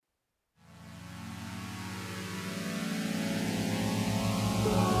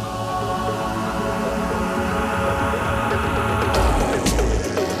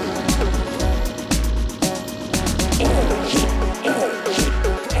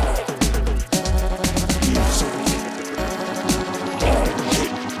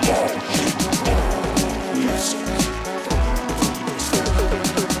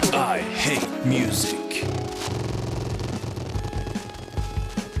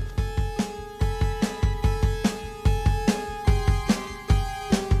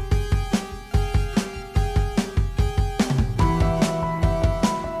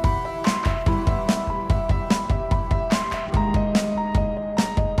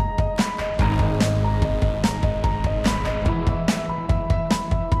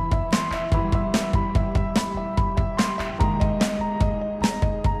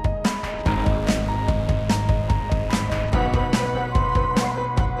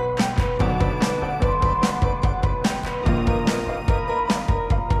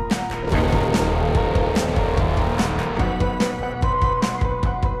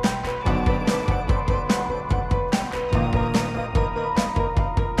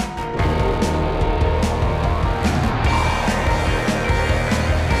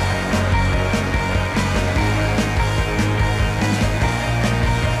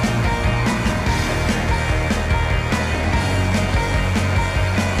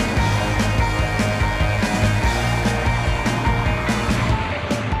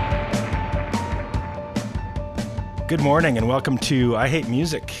Good morning and welcome to I Hate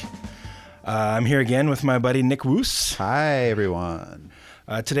Music. I'm here again with my buddy Nick Woos. Hi, everyone.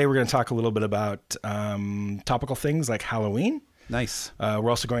 Today we're going to talk a little bit about topical things like Halloween. Nice. We're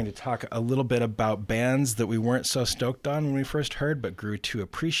also going to talk a little bit about bands that we weren't so stoked on when we first heard, but grew to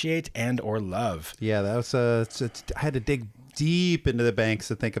appreciate and or love. Yeah, that was I had to dig deep into the banks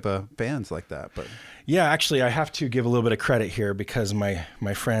to think of bands like that. But yeah, actually, I have to give a little bit of credit here because my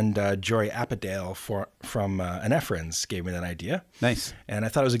friend Jory Appadale from Anephrines gave me that idea. Nice. And I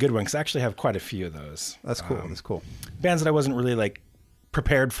thought it was a good one because I actually have quite a few of those. That's cool. That's cool. Bands that I wasn't really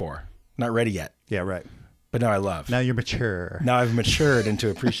prepared for, not ready yet. Yeah, right. But now I love. Now you're mature. Now I've matured into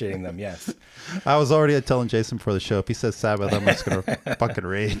appreciating them, yes. I was already telling Jason before the show, if he says Sabbath, I'm just going to fucking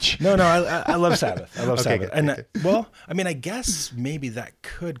rage. No, I love Sabbath. I love Sabbath. Good, and well, I mean, I guess maybe that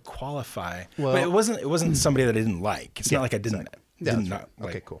could qualify. Well, but it wasn't somebody that I didn't like. It's not like I didn't Exactly. not like.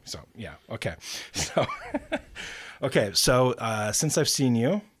 Okay, cool. So, yeah, okay. So, since I've seen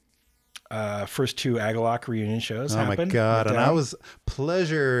you, first two Agalock reunion shows happened. Oh my God. Went And I down. was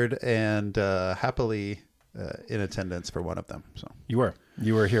pleasured and happily in attendance for one of them. So You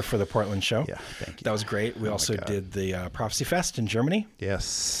were here for the Portland show. yeah, thank you. That was great. We also did the Prophecy Fest in Germany.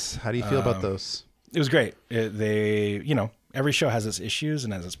 Yes. How do you feel about those? It was great. Every show has its issues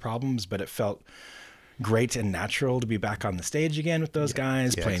and has its problems, but it felt great and natural to be back on the stage again with those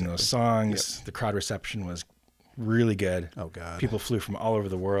guys, playing those songs. Yep. The crowd reception was really good. Oh God. People flew from all over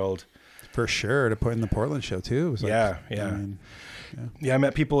the world. For sure. To put in the Portland show too. It was Yeah. I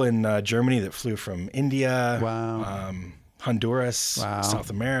met people in Germany that flew from India, Wow. Honduras, Wow. South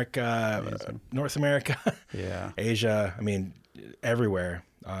America, North America, Yeah. Asia. I mean, everywhere.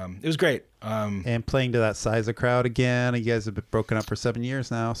 It was great. And playing to that size of crowd again. You guys have been broken up for 7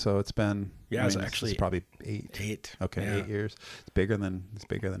 years now, so it's been it's this actually is probably eight. 8. Okay, Yeah. 8 years. It's bigger than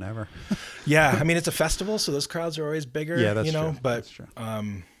ever. Yeah, I mean it's a festival, so those crowds are always bigger. Yeah, that's true. But That's true.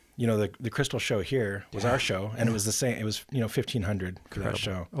 the Crystal show here was our show, and it was the same. It was 1,500 for that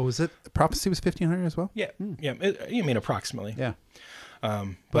show. Oh, was it Prophecy was 1,500 as well? Yeah, you mean approximately. Yeah.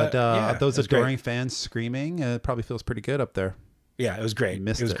 But Those it was adoring great. fans screaming, it probably feels pretty good up there. Yeah, it was great. You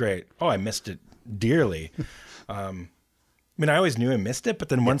missed it was it. great. Oh, I missed it dearly. I mean, I always knew I missed it, but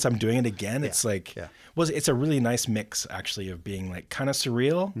then once I'm doing it again, it's it's a really nice mix actually of being kind of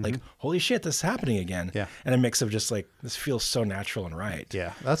surreal, like holy shit, this is happening again. Yeah. And a mix of just this feels so natural and right.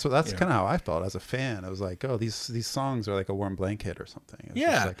 Yeah, that's kind of how I felt as a fan. I was like, oh, these songs are like a warm blanket or something. It's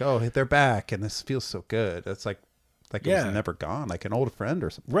just like, oh, they're back, and this feels so good. It's like it was never gone, like an old friend or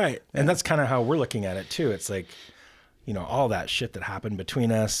something. Right. And that's kind of how we're looking at it too. It's like, all that shit that happened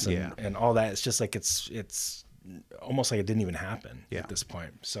between us and all that. It's just like, it's almost like it didn't even happen at this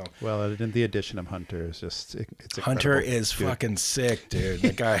point. So, well, the addition of Hunter is just, it's Hunter incredible, is dude. fucking sick, dude.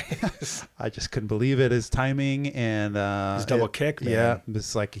 The guy, I just couldn't believe it. His timing and his double kick, man. Yeah.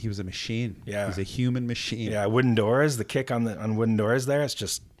 It's like he was a machine. Yeah. He's a human machine. Yeah. Wooden doors, the kick on wooden doors there. It's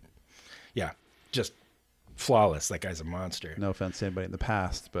just flawless. That guy's a monster. No offense to anybody in the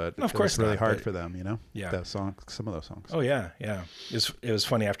past, but of course it was really not, hard but- for them, Yeah. That song, some of those songs. Oh yeah. It was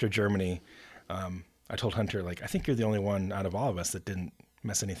funny after Germany. I told Hunter, I think you're the only one out of all of us that didn't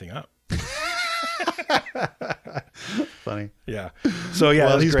mess anything up. Funny. Yeah. So yeah,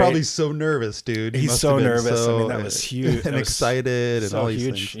 Well, it was he's great. probably so nervous, dude. He He's must so have been nervous. so, I mean, that was huge. and That was excited and so all these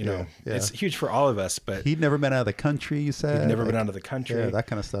huge. things. Yeah. It's huge for all of us. But He'd never been out of the country. You said he'd never been out of the country. Yeah, that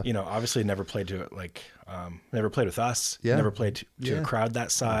kind of stuff. Obviously never played to it never played with us. Yeah. Never played to a crowd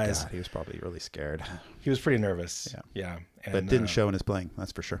that size. God, he was probably really scared, He was pretty nervous. Yeah. And, but didn't show in his playing.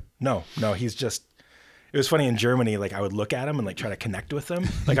 That's for sure. No, he's just. It was funny in Germany. I would look at him and try to connect with him,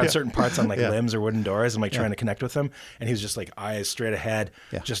 on certain parts on limbs or wooden doors. I'm trying to connect with him, and he was just eyes straight ahead,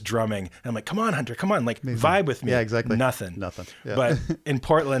 just drumming. And I'm like, "Come on, Hunter, come on, vibe with me." Yeah, exactly. Nothing. Yeah. But in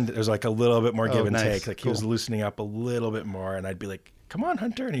Portland, there's a little bit more give and nice. take. He was loosening up a little bit more, and I'd be like, "Come on,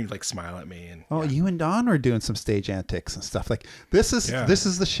 Hunter," and he'd smile at me. And you and Don were doing some stage antics and stuff. This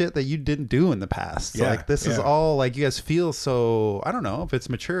is the shit that you didn't do in the past. Yeah. This is all you guys feel so. I don't know if it's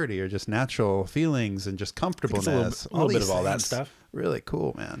maturity or just natural feelings and just comfortableness. a little bit of all that stuff. Really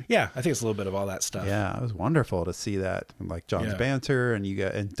cool, man. Yeah, I think it's a little bit of all that stuff. Yeah, it was wonderful to see that, John's banter, and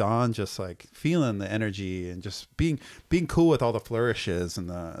and Don just feeling the energy and just being cool with all the flourishes and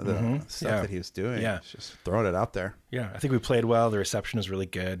the stuff that he was doing. Yeah, just throwing it out there. Yeah, I think we played well. The reception was really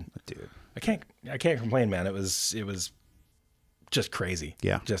good, dude. I can't complain, man. It was just crazy.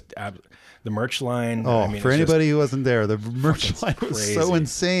 Yeah. Just the merch line. Oh, I mean, for it's anybody who wasn't there, the merch line was crazy. so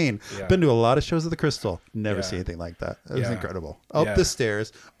insane. Yeah. Been to a lot of shows at the Crystal. Never Yeah. seen anything like that. It was Yeah. incredible. Up the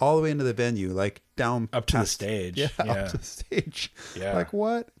stairs, all the way into the venue, down up to the past- stage. Yeah, up to the stage. Yeah.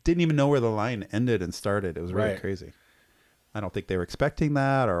 What? Didn't even know where the line ended and started. It was really Right. crazy. I don't think they were expecting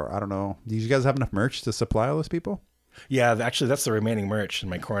that, or I don't know. Do you guys have enough merch to supply all those people? Yeah, actually, that's the remaining merch in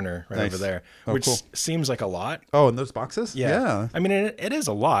my corner right over there, which seems like a lot. Oh, in those boxes? Yeah. I mean, it is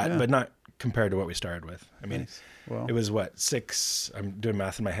a lot, but not compared to what we started with. I mean, it was what, 6, I'm doing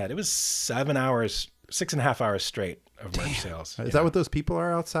math in my head. It was 7 hours, 6.5 hours straight of merch sales. Is that what those people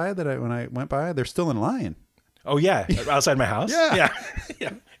are outside when I went by? They're still in line. Oh, yeah. Outside my house? Yeah.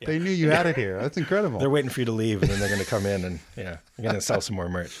 They knew you had it here. That's incredible. They're waiting for you to leave, and then they're going to come in and, they're going to sell some more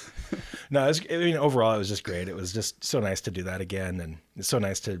merch. No, overall, it was just great. It was just so nice to do that again. And it's so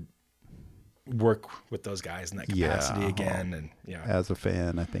nice to work with those guys in that capacity again. And as a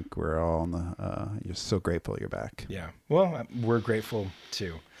fan, I think we're all you're so grateful you're back. Yeah. Well, we're grateful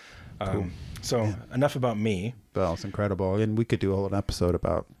too. Cool. So enough about me. Well, it's incredible. And we could do a whole episode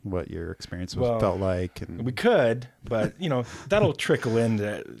about what your experience felt like. And we could, but that'll trickle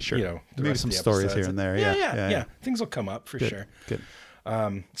into, maybe some stories here and there. Yeah. Things will come up for sure. Good.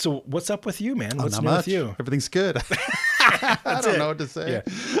 So what's up with you, man? What's new with you? Everything's good. I don't know what to say.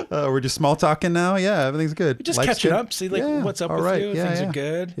 Yeah. We're just small talking now. Yeah, everything's good. Just catching up. See what's up with you. Things are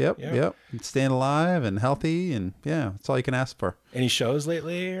good. Yep. Staying alive and healthy, and that's all you can ask for. Any shows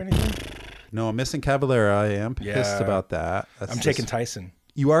lately or anything? No, I'm missing Caballero. I am pissed about that. I'm taking Tyson.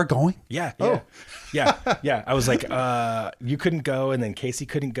 You are going? Yeah. Yeah. I was like, you couldn't go, and then Casey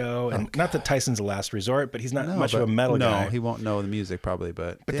couldn't go, and not that Tyson's a last resort, but he's not much of a metal guy. No, he won't know the music probably,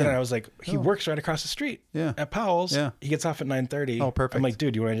 but then I was like, he works right across the street. Yeah. At Powell's. Yeah. He gets off at 9:30. Oh, perfect. I'm like,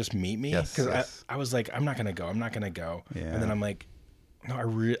 dude, do you want to just meet me? Yes. Because I was like, I'm not gonna go. Yeah. And then I'm like, no,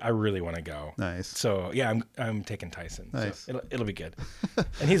 I really want to go. Nice. So I'm taking Tyson. Nice. So it'll be good.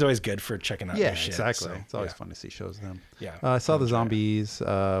 And he's always good for checking out new shit. Exactly. So, it's always fun to see shows of them. Yeah. I saw the Zombies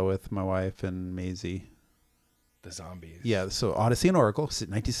with my wife and Maisie. The Zombies. Yeah. So Odyssey and Oracle,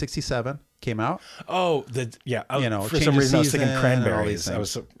 1967 came out. Oh, for some reason I was thinking Cranberries.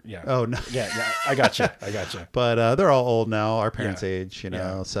 Oh no. Yeah. I got you. But they're all old now, our parents' age. Late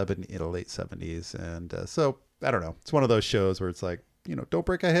 70s, and so I don't know. It's one of those shows where it's like, don't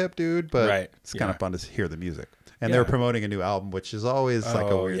break a hip, dude. But it's kind of fun to hear the music. And they're promoting a new album, which is always like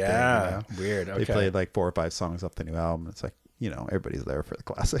a weird thing. Weird. Okay. They played like 4 or 5 songs off the new album. It's like, everybody's there for the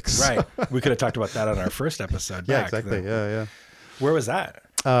classics. Right. We could have talked about that on our first episode. Yeah, exactly. Yeah. Where was that?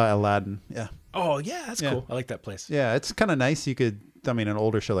 Aladdin. Yeah. Oh, yeah. That's cool. I like that place. Yeah. It's kind of nice. You could, an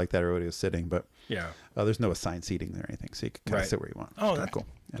older show like that, everybody was sitting, but there's no assigned seating there or anything. So you can kind of sit where you want. Oh, that's cool.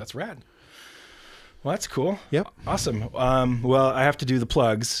 Yeah. That's rad. Well, that's cool. Yep. Awesome. Well, I have to do the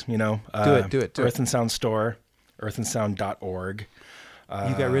plugs, Do it. Earth and Sound store, earthandsound.org.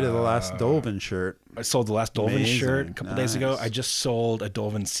 You got rid of the last Dolvin shirt. I sold the last Dolvin shirt a couple days ago. I just sold a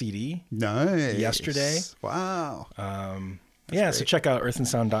Dolvin CD. Nice. Yesterday. Wow. So check out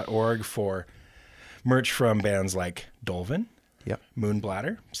earthandsound.org for merch from bands like Dolvin,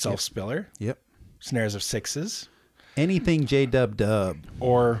 Moonbladder, Self Spiller, Snares of Sixes. Anything J-Dub.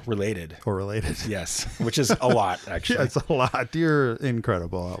 Or related. Yes, which is a lot, actually. Yeah, it's a lot. You're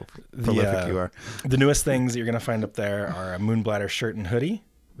incredible how prolific you are. The newest things that you're going to find up there are a Moonbladder shirt and hoodie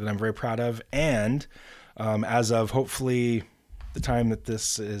that I'm very proud of. And as of hopefully the time that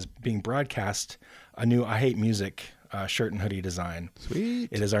this is being broadcast, a new I Hate Music shirt and hoodie design. Sweet.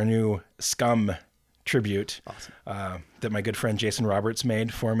 It is our new Scum tribute that my good friend Jason Roberts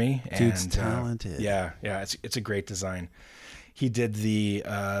made for me. Dude's talented. It's a great design. He did the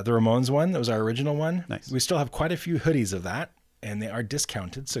Ramones one. That was our original one. Nice. We still have quite a few hoodies of that, and they are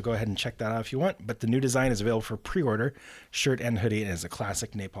discounted, so go ahead and check that out if you want. But the new design is available for pre-order, shirt and hoodie. It is a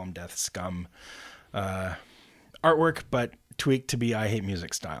classic Napalm Death Scum artwork, but tweaked to be I Hate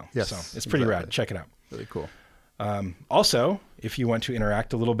Music style. Yes, so it's pretty rad. Check it out. Really cool. Also, if you want to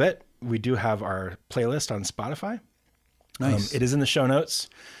interact a little bit, we do have our playlist on Spotify. Nice. It is in the show notes.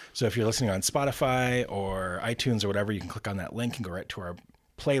 So if you're listening on Spotify or iTunes or whatever, you can click on that link and go right to our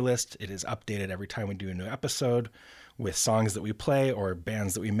playlist. It is updated every time we do a new episode with songs that we play or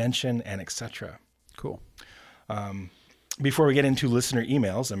bands that we mention and etc. Cool. Before we get into listener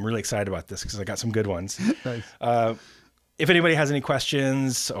emails, I'm really excited about this because I got some good ones. Nice. If anybody has any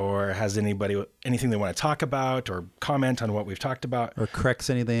questions or has anything they want to talk about or comment on what we've talked about, or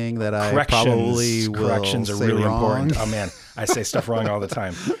corrects anything that I probably will corrections are say really wrong. important. Oh man, I say stuff wrong all the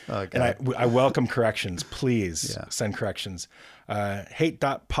time, and I welcome corrections. Please send corrections.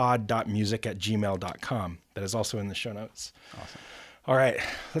 hate.pod.music@gmail.com. That is also in the show notes. Awesome. All right,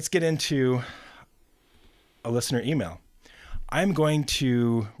 let's get into a listener email. I'm going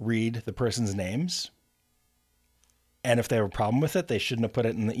to read the person's names And if they have a problem with it, they shouldn't have put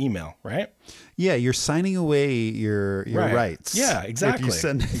it in the email, right? Yeah, you're signing away your rights. Yeah, exactly. If you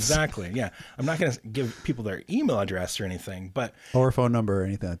send exactly. Yeah, I'm not going to give people their email address or anything, but or phone number or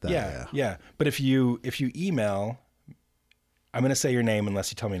anything like that. Yeah. But if you email, I'm going to say your name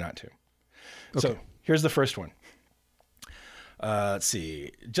unless you tell me not to. Okay. So here's the first one. Let's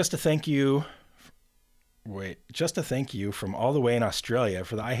see. Just to thank you from all the way in Australia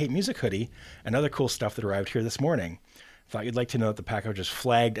for the I Hate Music hoodie and other cool stuff that arrived here this morning. Thought you'd like to know that the package was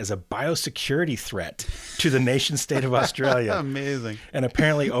flagged as a biosecurity threat to the nation state of Australia. Amazing. And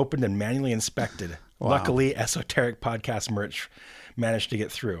apparently opened and manually inspected. Wow. Luckily, Esoteric Podcast merch managed to get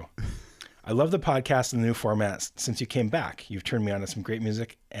through. I love the podcast and the new format since you came back. You've turned me on to some great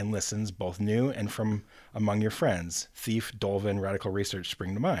music and listens, both new and from among your friends. Thief, Dolvin, Radical Research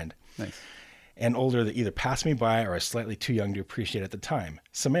spring to mind. Nice. And older that either passed me by or are slightly too young to appreciate at the time.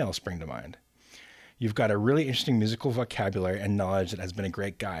 Samael spring to mind. You've got a really interesting musical vocabulary and knowledge that has been a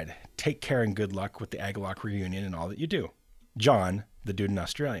great guide. Take care and good luck with the Agalloch reunion and all that you do. John, the dude in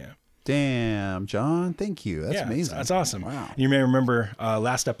Australia. Damn, John. Thank you. That's amazing. That's awesome. Wow. You may remember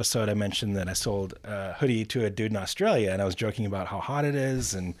last episode I mentioned that I sold a hoodie to a dude in Australia, and I was joking about how hot it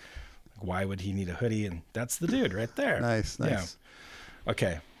is and why would he need a hoodie, and that's the dude right there. Nice. Yeah.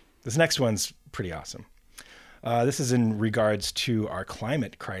 Okay. This next one's pretty awesome. This is in regards to our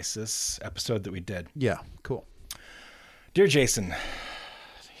climate crisis episode that we did. Yeah, cool. Dear Jason,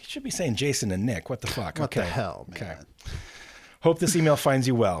 you should be saying Jason and Nick. What the fuck? What the hell, man? Okay. Hope this email finds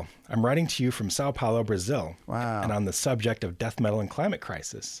you well. I'm writing to you from Sao Paulo, Brazil. Wow. And on the subject of death metal and climate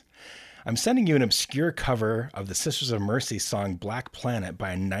crisis. I'm sending you an obscure cover of the Sisters of Mercy song Black Planet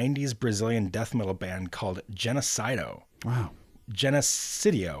by a 90s Brazilian death metal band called Genocidio. Wow.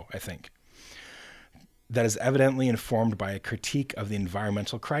 Genocidio, I think. That is evidently informed by a critique of the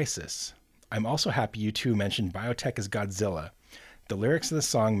environmental crisis. I'm also happy you two mentioned Biotech as Godzilla. The lyrics of the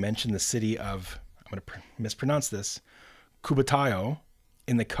song mention the city of, I'm going to mispronounce this, Cubatao,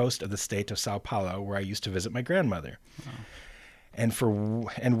 in the coast of the state of Sao Paulo, where I used to visit my grandmother. Wow.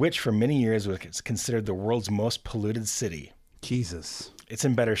 And which for many years was considered the world's most polluted city. Jesus. It's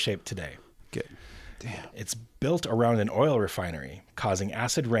in better shape today. Good. Damn. It's built around an oil refinery, causing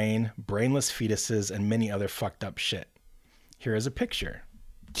acid rain, brainless fetuses, and many other fucked up shit. Here is a picture.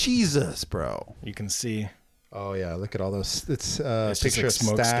 Jesus, bro. You can see. Oh yeah, look at all those. It's like picture of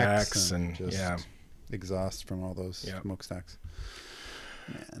smokestacks and and just exhaust from all those smokestacks.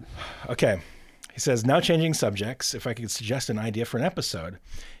 Man. Okay. He says, now changing subjects, if I could suggest an idea for an episode,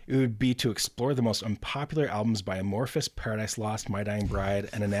 it would be to explore the most unpopular albums by Amorphis, Paradise Lost, My Dying Bride,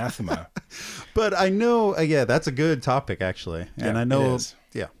 and Anathema. But I know, that's a good topic, actually. And I know,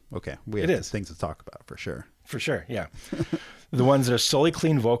 okay. We have things to talk about, for sure. For sure, yeah. The ones that are solely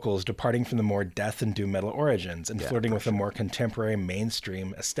clean vocals, departing from the more death and doom metal origins, and flirting with a more contemporary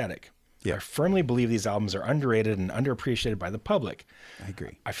mainstream aesthetic. Yeah. I firmly believe these albums are underrated and underappreciated by the public. I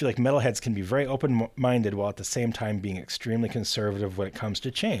agree. I feel like metalheads can be very open-minded while at the same time being extremely conservative when it comes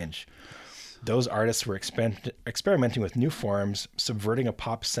to change. Those artists were experimenting with new forms, subverting a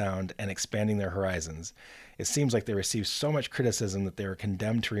pop sound, and expanding their horizons. It seems like they received so much criticism that they were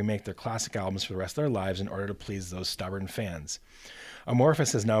condemned to remake their classic albums for the rest of their lives in order to please those stubborn fans.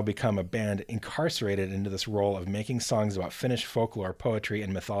 Amorphis has now become a band incarcerated into this role of making songs about Finnish folklore, poetry,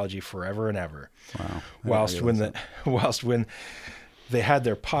 and mythology forever and ever. Wow. Whilst when they had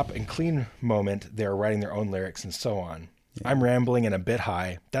their pop and clean moment, they are writing their own lyrics and so on. Yeah. I'm rambling and a bit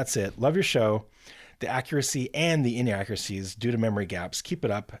high. That's it. Love your show. The accuracy and the inaccuracies due to memory gaps. Keep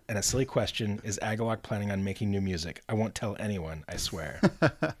it up. And a silly question, is Agalloch planning on making new music? I won't tell anyone, I swear.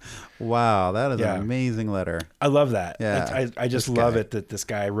 Wow, that is an amazing letter. I love that. Yeah, I just love it that this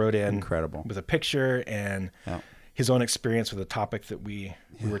guy wrote in incredible with a picture and his own experience with the topic that we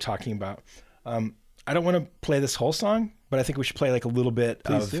were talking about. I don't want to play this whole song, but I think we should play like a little bit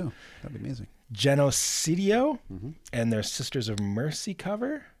Please do. That'd be amazing. Genocidio and their Sisters of Mercy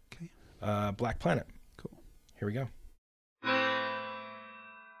cover. Black Planet. Cool. Here we go.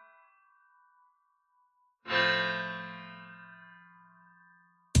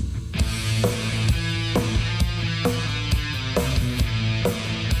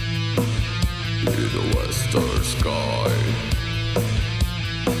 In the western sky,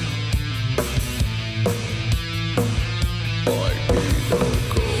 I need a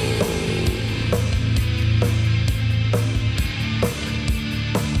goal.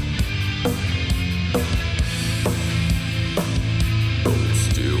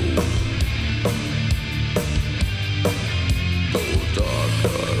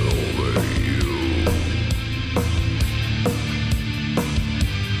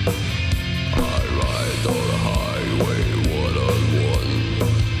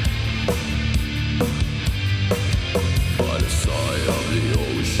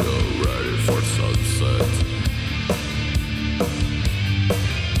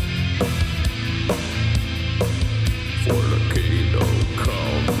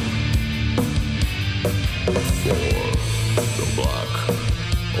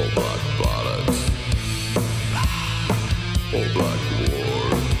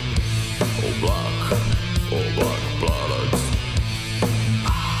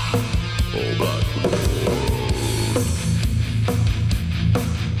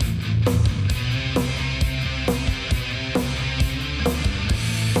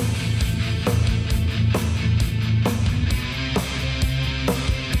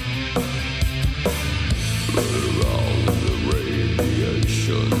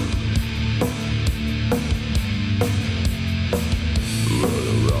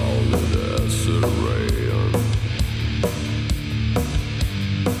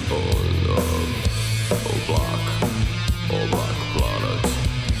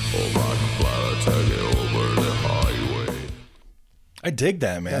 I dig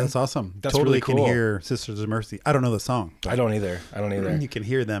that, man. Yeah, that's awesome. That's totally really cool. Can hear Sisters of Mercy. I don't know the song. I don't either. You can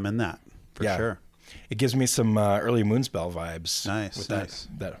hear them in that for sure. It gives me some early Moonspell vibes. Nice, with nice.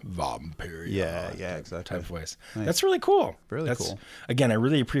 that vampire. Yeah, exactly. Type of voice. Nice. That's really cool. Really cool. Again, I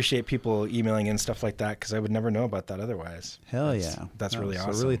really appreciate people emailing in stuff like that because I would never know about that otherwise. Hell yeah. That's really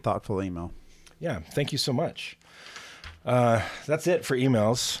awesome. A really thoughtful email. Yeah, thank you so much. That's it for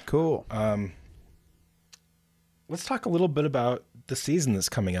emails. Cool. Let's talk a little bit about the season that's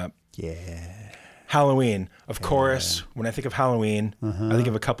coming up. Yeah. Halloween. Of course, when I think of Halloween, I think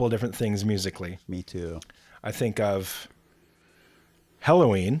of a couple of different things musically. Me too. I think of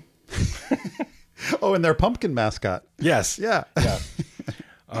Halloween. Oh, and their pumpkin mascot. Yes. Yeah. Yeah.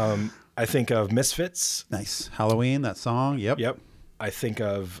 I think of Misfits. Nice. Halloween, that song. Yep. Yep. I think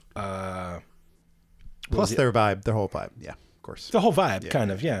of... Plus their vibe, their whole vibe. Yeah, of course. The whole vibe,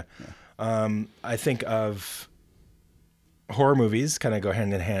 kind of, yeah. I think of horror movies, kind of go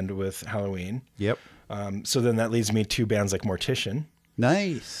hand in hand with Halloween. Yep. So then that leads me to bands like Mortician.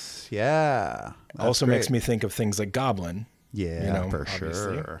 Nice. Yeah. Also makes me think of things like Goblin. Yeah, for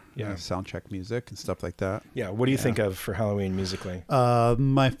obviously. sure. Yeah. Soundtrack music and stuff like that. Yeah. What do you think of for Halloween musically?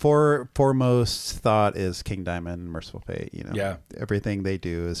 My foremost thought is King Diamond, Merciful Fate. You know, Yeah. Everything they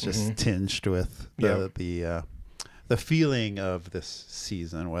do is just tinged with the feeling of this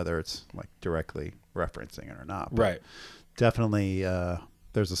season, whether it's like directly referencing it or not. But Right. Definitely,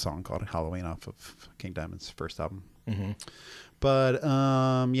 there's a song called Halloween off of King Diamond's first album. But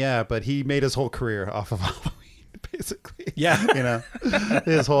but he made his whole career off of Halloween. Basically, Yeah.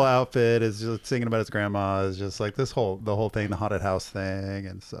 His whole outfit is just singing about his grandma. Is just like the whole thing, the haunted house thing,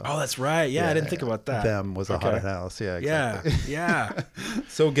 and so. Oh, that's right. Yeah, I didn't think about that. Them was a haunted house. Yeah, exactly. Yeah.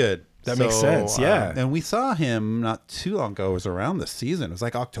 So good. That makes sense. Yeah. And we saw him not too long ago. It was around the season. It was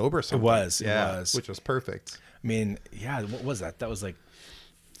like October or something. It was. Which was perfect. I mean, yeah. What was that? That was like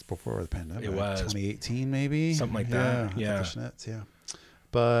before the pandemic. It was 2018, maybe something like that. Yeah. Yeah.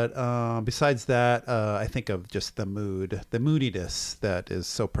 But besides that, I think of just the moodiness that is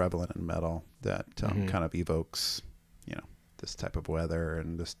so prevalent in metal that kind of evokes, this type of weather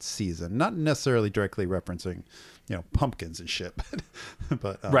and this season. Not necessarily directly referencing, pumpkins and shit,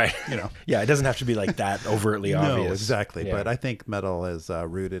 but right. Yeah, it doesn't have to be like that overtly obvious. No, exactly. Yeah. But I think metal is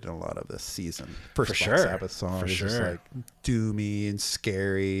rooted in a lot of this season. First For Black sure. Sabbath song For is just sure. like doomy and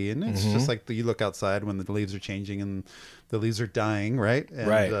scary, and it's just like you look outside when the leaves are changing and the leaves are dying, right? And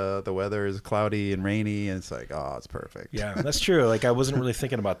Right. The weather is cloudy and rainy, and it's like, oh, it's perfect. Yeah, that's true. Like I wasn't really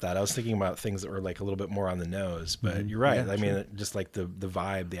thinking about that. I was thinking about things that were like a little bit more on the nose. But you're right. Yeah, I mean, just like the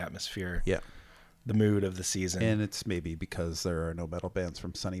vibe, the atmosphere, Yeah. the mood of the season. And it's maybe because there are no metal bands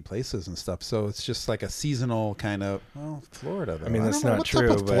from sunny places and stuff, so it's just like a seasonal kind of Florida. Though. I mean, that's don't know not what's true.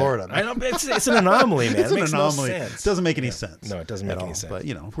 Up with but Florida. I know it's an anomaly, man. It's It an makes anomaly. No sense. It doesn't make any sense. No, it doesn't make at any all. sense.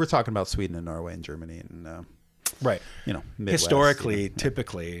 But we're talking about Sweden and Norway and Germany and right. Midwest, Historically,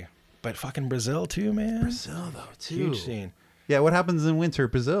 typically, but fucking Brazil too, man. Brazil though too. Huge scene. Yeah, what happens in winter?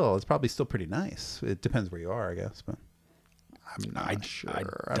 Brazil is probably still pretty nice. It depends where you are, I guess, but I'm not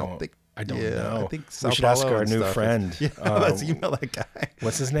sure. I don't think. I don't know. I think we Sao should ask Paulo our and new stuff friend. is- let's email that guy.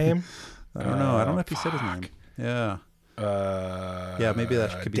 What's his name? I don't know. I don't know if he said his name. Yeah. Yeah, maybe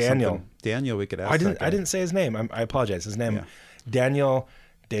that could be Daniel. something. Daniel, we could ask. I that guy. didn't say his name. I apologize. His name, Daniel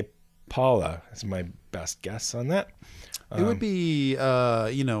De Paula, is my best guess on that. It would be,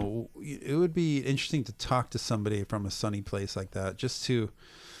 it would be interesting to talk to somebody from a sunny place like that, just to.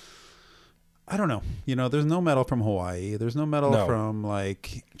 I don't know. There's no metal from Hawaii. There's no metal from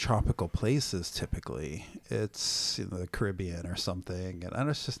like tropical places. Typically, it's the Caribbean or something, and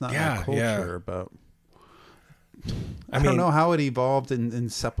it's just not my culture. But I don't know how it evolved in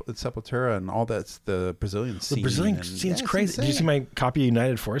Sepultura and all that's the Brazilian scene. The Brazilian scene's crazy. Did you see my copy of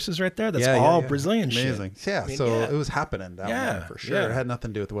United Forces right there? That's all Brazilian shit. Amazing. Yeah. It was happening down there for sure. Yeah. It had nothing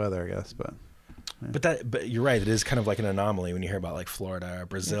to do with the weather, I guess, but. Yeah. But you're right. It is kind of like an anomaly when you hear about like Florida or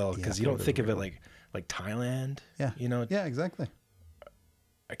Brazil because you don't think of it like Thailand. Yeah. Yeah, exactly.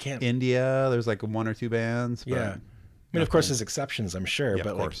 I can't. India, there's like one or two bands. But I mean, of course, there's exceptions, I'm sure. Yeah,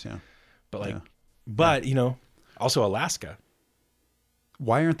 but of course, But also Alaska.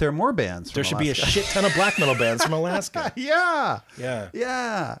 Why aren't there more bands? There should be a shit ton of black metal bands from Alaska. Yeah. Yeah.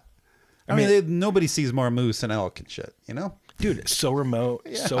 Yeah. I mean, nobody sees more moose and elk and shit, dude, it's so remote,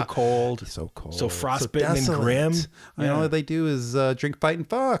 so cold, so frostbitten and grim. I mean, all they do is drink, fight, and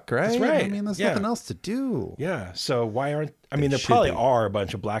fuck, right? That's right. I mean, there's nothing else to do. Yeah. So why aren't? I mean, there probably are a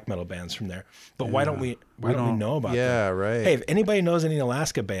bunch of black metal bands from there, but why don't we? Why don't we know about them? Yeah, right. Hey, if anybody knows any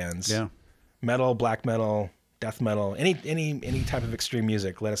Alaska bands, metal, black metal, death metal, any type of extreme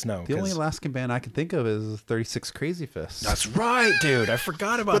music, let us know. The only Alaskan band I can think of is 36 Crazy Fists. That's right, dude. I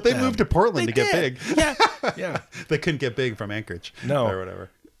forgot about that. But they moved to Portland to get big. Yeah. They couldn't get big from Anchorage. No. Or whatever.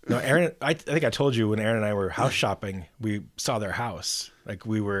 No, Aaron, I think I told you when Aaron and I were house shopping, we saw their house. Like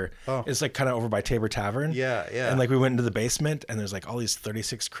we were, it's like kind of over by Tabor Tavern. Yeah. And like we went into the basement and there's like all these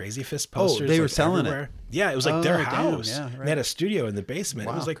 36 Crazy Fist posters. Oh, they were like selling everywhere. it. Yeah, it was like their house. Yeah, right. They had a studio in the basement.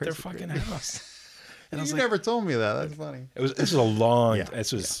 Wow, it was like their crazy, fucking house. And you never told me that. That's funny. This was a long.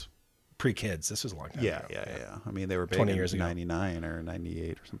 This was pre-kids. This was a long time ago. Yeah. I mean, they were big 20 years ago. 99 or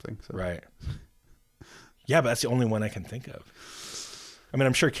 98 or something. So. Right. Yeah, but that's the only one I can think of. I mean,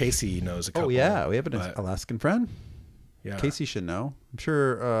 I'm sure Casey knows a couple. Oh yeah, we have an Alaskan friend. Yeah, Casey should know. I'm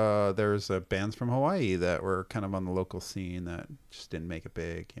sure there's bands from Hawaii that were kind of on the local scene that just didn't make it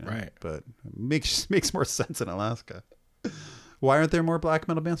big, you know. Right. But it makes more sense in Alaska. Why aren't there more black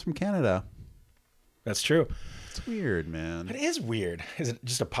metal bands from Canada? That's true. It's weird, man. It is weird. Is it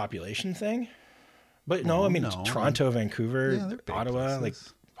just a population thing? But no, I mean Toronto, Vancouver, Ottawa, like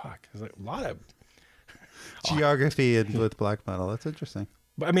fuck. There's like a lot of geography and with black metal. That's interesting.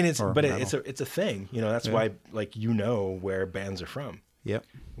 But I mean, it's a thing. You know, that's why like where bands are from. Yep.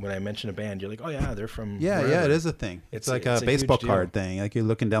 When I mention a band, you're like, oh yeah, they're from. Yeah, wherever. it is a thing. It's like a baseball card thing. Like you're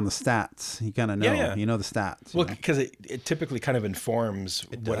looking down the stats. You kind of know. Yeah. You know the stats. Well, because it typically kind of informs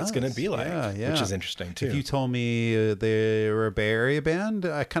what it's going to be like, which is interesting too. If you told me they were a Bay Area band,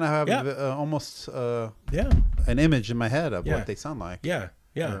 I kind of have almost an image in my head of what they sound like. Yeah.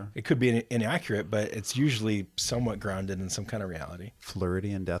 Yeah, it could be inaccurate, but it's usually somewhat grounded in some kind of reality.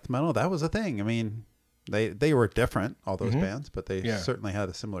 Floridian death metal, that was a thing. I mean, they were different, all those bands, but they certainly had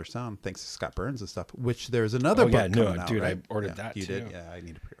a similar sound thanks to Scott Burns and stuff, which there's another book coming out. Dude, right? I ordered that you too. You did? Yeah, I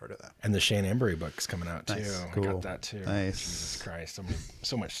need to pre-order that. And the Shane Embury book's coming out too. Nice. Cool. I got that too. Nice. Jesus Christ,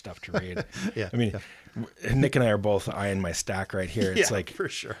 so much stuff to read. I mean, Nick and I are both eyeing my stack right here. It's like for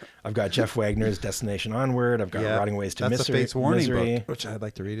sure. I've got Jeff Wagner's Destination Onward. I've got Rotting Ways to That's Misery. That's a Fates Warning book, which I'd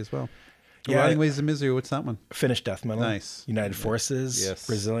like to read as well. Yeah, Rotting Ways to Misery. What's that one? Finnish death metal. Nice. United Forces. Yes.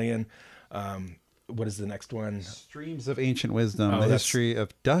 Brazilian. What is the next one? Streams of Ancient Wisdom. The history of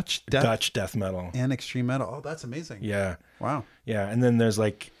Dutch death metal and extreme metal. Oh, that's amazing. Yeah. Wow. Yeah, and then there's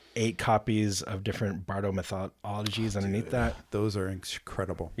like 8 copies of different Bardo mythologies underneath that. Those are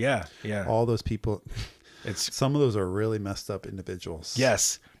incredible. Yeah. All those people. Some of those are really messed up individuals.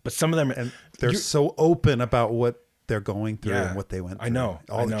 Yes, but some of them, and they're so open about what they're going through and what they went through. I know.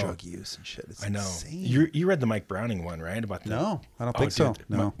 All the drug use and shit. It's insane. You read the Mike Browning one, right? About No, I don't think so.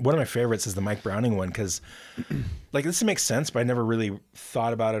 No. One of my favorites is the Mike Browning one because, like, this makes sense, but I never really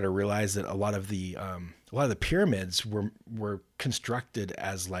thought about it or realized that a lot of the pyramids were constructed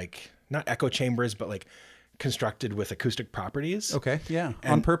as like not echo chambers, but like constructed with acoustic properties. Okay, yeah.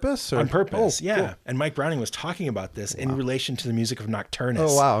 On purpose? On purpose, yeah. Cool. And Mike Browning was talking about this in relation to the music of Nocturnus.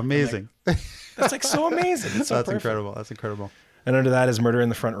 Oh, wow, amazing. That's like so amazing. It's so That's perfect. incredible. That's incredible. And under that is Murder in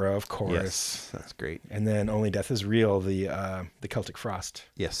the Front Row, of course. Yes, that's great. And then Only Death is Real, the Celtic Frost.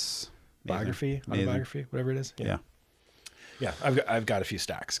 Yes. Autobiography, whatever it is. Yeah. Yeah, I've got a few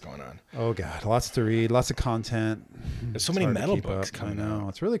stacks going on. Oh God, lots to read, lots of content. There's so many metal books coming out.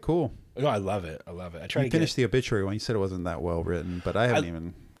 It's really cool. No, I love it. I try to finish the obituary one. You said it wasn't that well written, but I haven't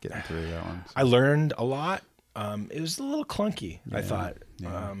even gotten through that one. So. I learned a lot. It was a little clunky, I thought.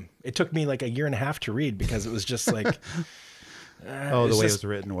 Yeah. It took me like a year and a half to read because it was just like... the way it was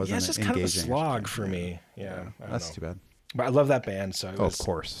written wasn't engaging. Yeah, it's just kind of a slog for me. Yeah, that's too bad. But I love that band, so of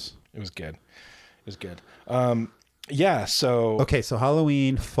course. It was good. It was good. Yeah, so... Okay, so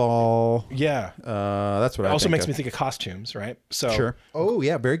Halloween, fall... Yeah. That's what it also makes me think of costumes, right? So sure. Oh,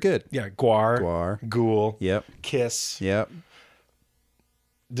 yeah, very good. Yeah, Gwar. Ghoul. Yep. Kiss. Yep.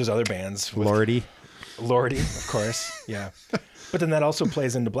 There's other bands. Lordy, of course. Yeah. But then that also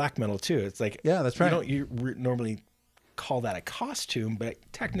plays into black metal, too. It's like... Yeah, that's right. You normally call that a costume, but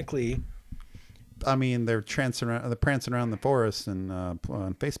technically... I mean, they're prancing around the forest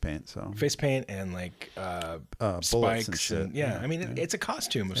and face paint. So face paint and like spikes and shit. I mean, it's a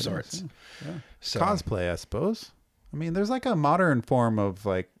costume of sorts. Yeah. So, cosplay, I suppose. I mean, there's like a modern form of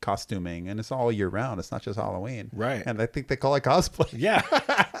like costuming, and it's all year round. It's not just Halloween, right? And I think they call it cosplay. Yeah,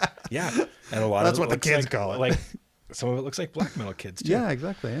 yeah. And a lot that's of what the kids call it. Like some of it looks like black metal kids too. Yeah,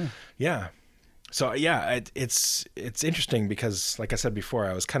 exactly. Yeah. So yeah, it's interesting because, like I said before,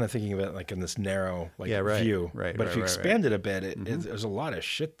 I was kind of thinking of it like in this narrow view. Right. But if you expand it a bit, there's a lot of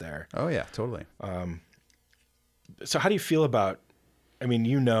shit there. Oh yeah, totally. So how do you feel about? I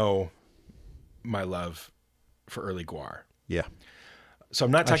mean, my love for early Gwar. Yeah. So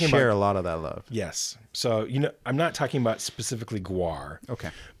I'm not talking about. I share a lot of that love. Yes. So I'm not talking about specifically Gwar.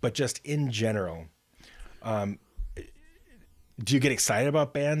 Okay. But just in general. Do you get excited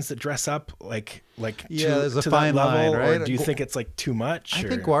about bands that dress up like there's a to fine that level, line, right? or do you think it's like too much? I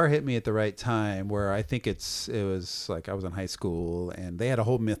think Gwar hit me at the right time, where I think it was like I was in high school and they had a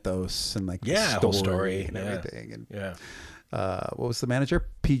whole mythos and like the whole story and everything. And what was the manager?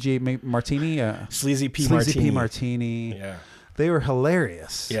 PJ Martini, Sleazy P Martini. Yeah, they were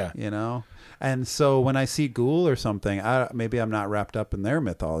hilarious. Yeah, And so when I see Ghoul or something, maybe I'm not wrapped up in their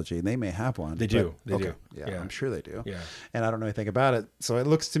mythology. They may have one. They do. They do. Yeah, I'm sure they do. Yeah. And I don't know anything about it. So it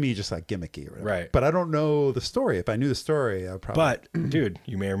looks to me just like gimmicky. Or whatever. Right. But I don't know the story. If I knew the story, I'd probably... But, dude,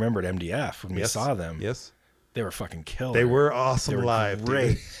 you may remember at MDF when we saw them. Yes. They were fucking killer. They were awesome. They were live.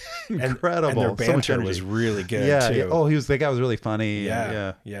 Great. Incredible. And their banter was really good, too. Yeah. Oh, that guy was really funny.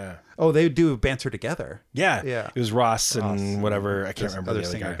 Yeah. Oh, they do banter together. Yeah. Yeah. It was Ross and whatever. I can't remember the other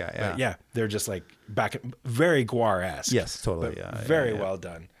singer guy. Yeah. But yeah. They're just like very Gwar-esque. Yes, totally. Very well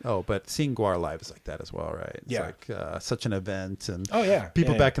done. Oh, but seeing Gwar live is like that as well, right? It's like such an event. And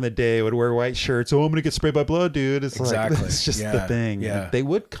people back in the day would wear white shirts. Oh, I'm going to get sprayed by blood, dude. It's like, it's just the thing. Yeah. And they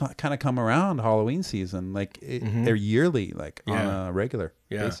would kind of come around Halloween season. Like they're yearly, like on a regular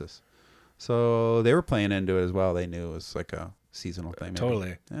basis. So they were playing into it as well. They knew it was like a seasonal thing. Maybe.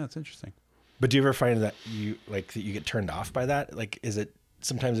 Totally. Yeah, it's interesting. But do you ever find that you get turned off by that? Like,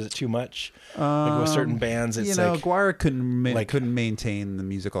 sometimes is it too much? Like with certain bands, it's Gwar couldn't maintain the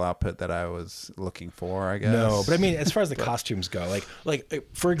musical output that I was looking for, I guess. No, but I mean, as far as the costumes go, like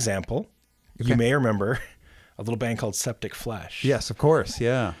for example, you may remember a little band called Septic Flesh. Yes, of course.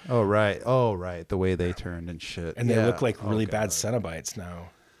 Yeah. Oh, right. The way they turned and shit. And they look like really bad Cenobites now.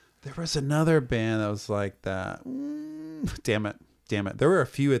 There was another band that was like that. Damn it. There were a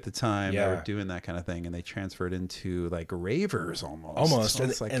few at the time that were doing that kind of thing, and they transferred into like ravers almost.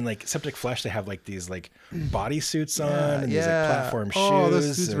 And like Septic Flesh, they have like these like bodysuits on and these like platform shoes. Oh,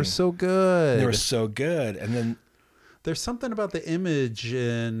 those dudes were so good. They were so good. And then there's something about the image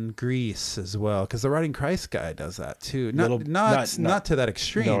in Greece as well, because the Riding Christ guy does that too. Not to that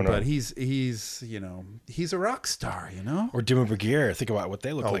extreme, but he's he's a rock star, Or Dimmu Borgir. Think about what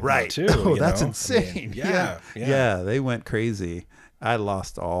they look like now too. Oh, that's insane. I mean, yeah, they went crazy. I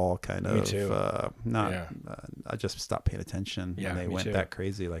lost all kind of. Me too. I just stopped paying attention when they went that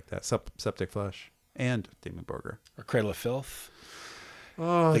crazy like that. Septic Flesh and Dimmu Borgir. Or Cradle of Filth.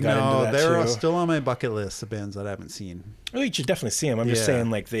 Oh, no, they're still on my bucket list of bands that I haven't seen. Oh, you should definitely see them. I'm just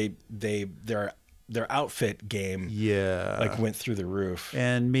saying, like their outfit game, like went through the roof.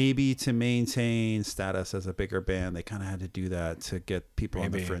 And maybe to maintain status as a bigger band, they kind of had to do that to get people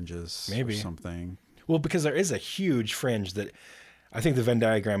on the fringes, or something. Well, because there is a huge fringe that I think the Venn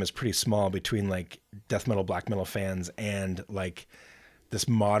diagram is pretty small between like death metal, black metal fans and like this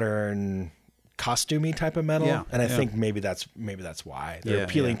modern costumey type of metal, and I think maybe that's why they're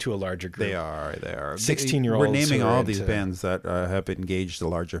appealing to a larger group. They are 16-year-olds. We're naming all these bands that have engaged a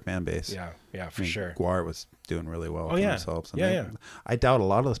larger fan base. For sure. Gwar was doing really well for themselves. And I doubt a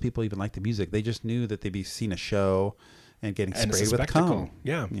lot of those people even like the music. They just knew that they'd be seeing a show and getting sprayed with cum.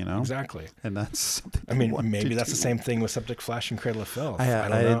 Yeah, exactly. And that's something. I mean, maybe that's the same thing with Septic Flesh and Cradle of Filth. I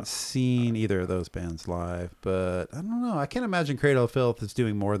hadn't seen either of those bands live, but I don't know. I can't imagine Cradle of Filth is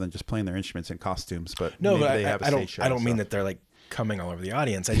doing more than just playing their instruments in costumes. But no, but they have a stage show. I don't mean that they're like coming all over the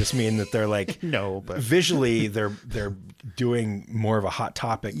audience. I just mean that they're like but visually they're doing more of a Hot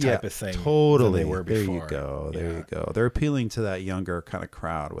Topic type of thing. Totally, than they were before. There you go. They're appealing to that younger kind of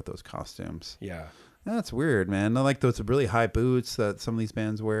crowd with those costumes. Yeah. That's weird, man. I like those really high boots that some of these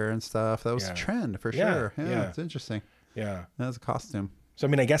bands wear and stuff. That was a trend for sure. Yeah, it's interesting. Yeah. That's a costume. So, I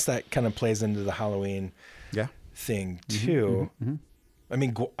mean, I guess that kind of plays into the Halloween thing, too. Mm-hmm. I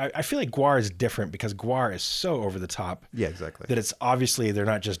mean, I feel like Gwar is different because Gwar is so over the top. Yeah, exactly. That it's obviously they're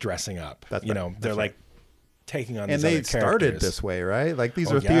not just dressing up. They're like taking on these other characters. And they started this way, right? Like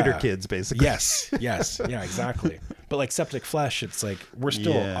these are theater kids, basically. Yes. Yeah, exactly. But like Septic Flesh, it's like we're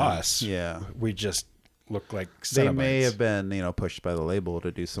still us. Yeah. We just look like Cenobites. They may have been, pushed by the label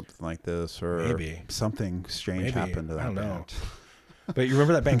to do something like this, or maybe something strange happened to that. I don't know. But you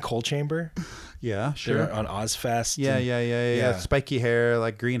remember that band Coal Chamber? Yeah, sure. They're on Ozfest. Yeah. Spiky hair,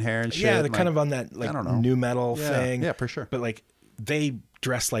 like green hair and shit. Yeah, they're kind of on that like new metal thing. Yeah, for sure. But like they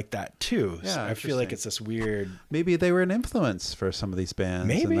dress like that too. Yeah, so I feel like it's this weird. Maybe they were an influence for some of these bands.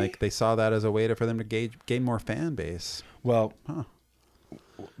 Maybe. And like they saw that as a way for them to gain more fan base. Well,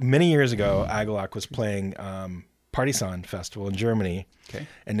 many years ago, Agalloch was playing Partisan Festival in Germany. Okay.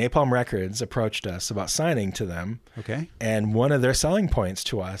 And Napalm Records approached us about signing to them. Okay. And one of their selling points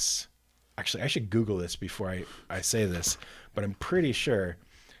to us, actually, I should Google this before I say this, but I'm pretty sure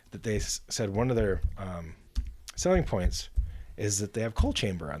that they said one of their selling points is that they have Coal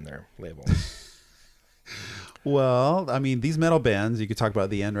Chamber on their label. Well, I mean, these metal bands, you could talk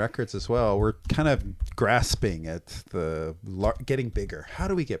about the End Records as well. We're kind of grasping at the getting bigger. How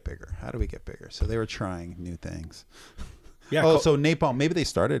do we get bigger? How do we get bigger? So they were trying new things. Yeah. So Napalm, maybe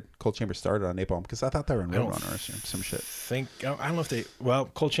Coal Chamber started on Napalm because I thought they were in Roadrunner or some shit. I don't know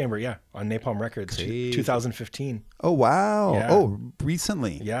if Coal Chamber, on Napalm Records, 2015. Oh, wow. Yeah. Oh,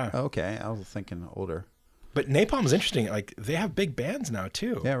 recently. Yeah. Okay. I was thinking older. But Napalm is interesting. Like, they have big bands now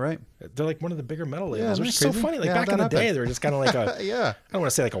too. Yeah, right. They're like one of the bigger metal Yeah, labels, which is so crazy. funny. Like Yeah, back in the that happened. day, they were just kind of like a Yeah. I don't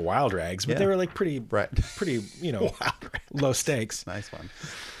want to say like a Wild Rags, but Yeah. they were like pretty, Right. low stakes. Nice one.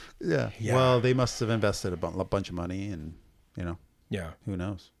 Yeah. Yeah. Well, they must have invested a bunch of money and, Yeah. who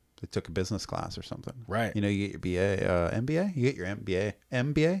knows? They took a business class or something. Right. You get your MBA? You get your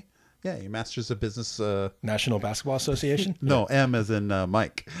MBA? Yeah, your Master's of Business. National Basketball Association. No, M as in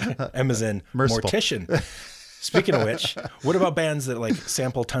Mike. M as in Merciful. Mortician. Speaking of which, what about bands that like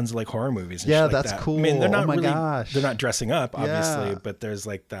sample tons of like horror movies? And Yeah, shit like that's that? cool. I mean, they're not Oh my really, gosh. they're not dressing up, obviously, Yeah. but there's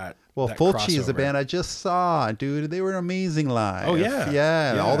like that. Well, that Fulci is a crossover. band I just saw, dude. They were amazing live. Oh, yeah.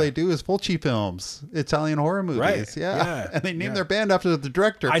 Yeah. Yeah. All they do is Fulci films, Italian horror movies. Right. Yeah. Yeah. And they named Yeah. their band after the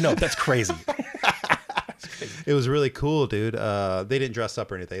director. I know, that's crazy. It was really cool, dude. They didn't dress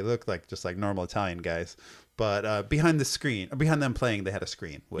up or anything. They looked like just like normal Italian guys. But behind them playing, they had a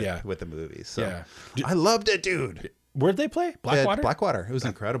screen with the movies. So Yeah. I loved it, dude. Where'd they play? Blackwater? Blackwater. It was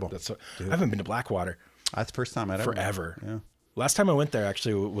incredible. I haven't been to Blackwater That's the first time I'd ever forever. been. Yeah. Last time I went there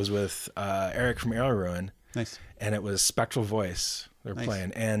actually was with Eric from Arrow Ruin. Nice. And it was Spectral Voice they were Nice.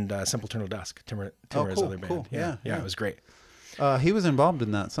 playing, and Simple Eternal Dusk, Timur's cool, other band. cool. Yeah, Yeah. it was great. He was involved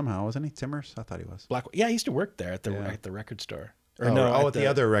in that somehow, wasn't he? Timmers? I thought he was. Yeah, I used to work there at the Yeah. record store. At the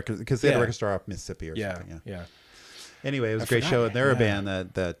other record, because they had a Yeah. record store off Mississippi or Yeah, something. yeah. Anyway, it was a great show. And they're a band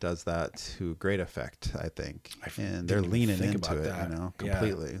that does that to great effect, I think. And they're didn't even leaning think into about it, that.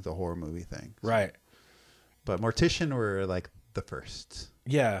 completely, the horror movie thing. Right. But Mortician were like the first.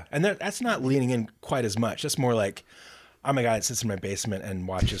 Yeah, and that's not leaning in quite as much. That's more like, I'm a guy that sits in my basement and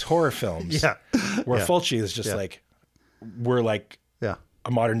watches horror films. Yeah. Where Yeah. Fulci is just like, we're like Yeah. a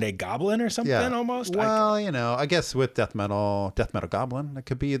modern day Goblin or something almost. Well, I guess with death metal Goblin, it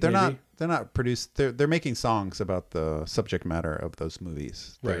could be. They're Maybe. not produced. They're making songs about the subject matter of those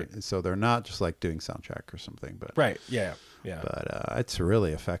movies. Right. So they're not just like doing soundtrack or something. But Right. Yeah. Yeah. But it's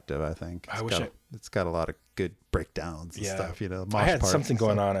really effective, I think. It's got a lot of good breakdowns and stuff. I had something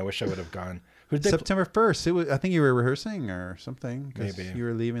going on. I wish I would have gone. Who did they September 1st. It was. I think you were rehearsing or something. 'Cause Maybe. you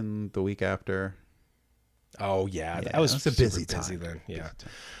were leaving the week after. Oh yeah, Yeah, I was it was a super busy time. then. Busy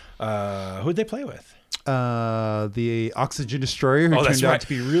Yeah. Who'd they play with? The Oxygen Destroyer, who that's turned out right. to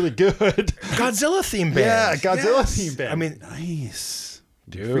be really good. Godzilla theme band. Yeah, Godzilla Yes. theme band. I mean, nice.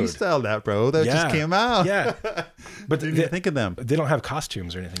 dude. Freestyle that, bro. That just came out. Yeah. But Didn't even think of them. they don't have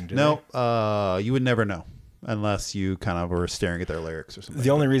costumes or anything, do No, you would never know unless you kind of were staring at their lyrics or they? something. The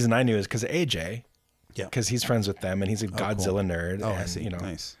only reason I knew is because of AJ. Yeah. Because he's friends with them and he's a Godzilla nerd. Oh, and, I see. You know,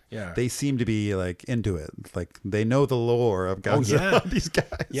 Nice. Yeah. They seem to be like into it. Like they know the lore of Godzilla. yeah. These guys.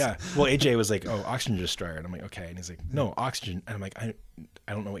 Yeah. Well, AJ was like, "Oh, Oxygen Destroyer," and I'm like, "Okay." And he's like, "No, Oxygen," and I'm like, "I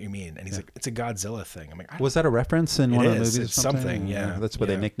don't know what you mean." And he's like, "It's a Godzilla thing." I'm like, Was that a reference in one of the is. movies? It's or something, yeah. That's what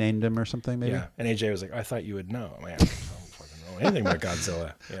Yeah. they nicknamed him or something, maybe. Yeah. And AJ was like, "I thought you would know." I'm like, I don't fucking know anything about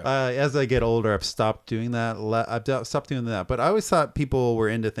Godzilla. Yeah. As I get older, I've stopped doing that. I've stopped doing that. But I always thought people were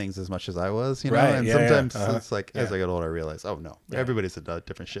into things as much as I was, you know. Right, And yeah, sometimes yeah. it's like as I get older, I realize, oh no, everybody's into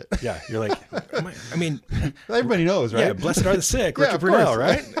different shit. Yeah. You're like, I mean, Everybody knows, right? yeah, Blessed Are the Sick, Yeah, Richard of Brunel, course.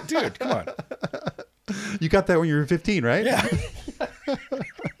 right? Dude, come on. You got that when you were 15, right? Yeah.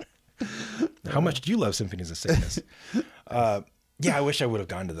 How much do you love Symphonies of Sickness? Yeah, I wish I would have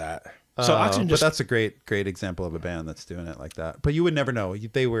gone to that. So Oxygen But that's a great example of a band that's doing it like that. But you would never know.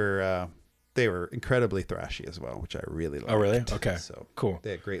 They were incredibly thrashy as well, which I really liked. Oh, really? Okay. So Cool.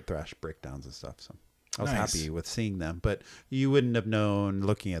 They had great thrash breakdowns and stuff. So I was Nice. happy with seeing them. But you wouldn't have known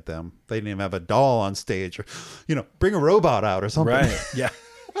looking at them. They didn't even have a doll on stage, or bring a robot out or something. Right. Yeah.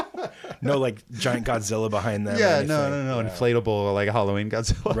 No, like giant Godzilla behind them. or Yeah, anything. no, Yeah. inflatable like Halloween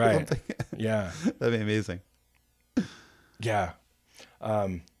Godzilla. Or Right. something. Yeah. That'd be amazing. Yeah.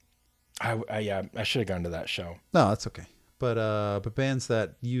 I should have gone to that show. No, that's okay. But bands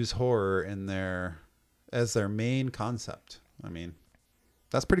that use horror as their main concept. I mean,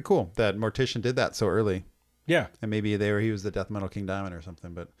 that's pretty cool that Mortician did that so early. Yeah. And maybe he was the Death Metal King Diamond or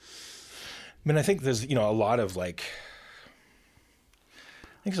something, but I mean, I think there's, a lot of like,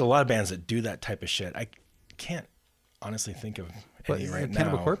 I think there's a lot of bands that do that type of shit. I can't honestly think of any right now.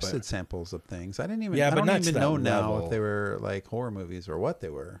 Cannibal Corpse did samples of things. I don't even know now if they were like horror movies or what they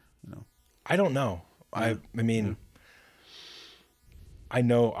were, I don't know. I mean, I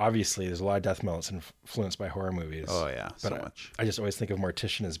know obviously there's a lot of death metal that's influenced by horror movies. Oh yeah, but so much. I just always think of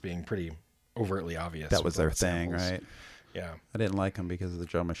Mortician as being pretty overtly obvious. That was their thing, right? Yeah. I didn't like him because of the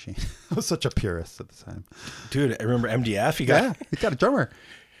drum machine. I was such a purist at the time. Dude, I remember MDF. He got a drummer.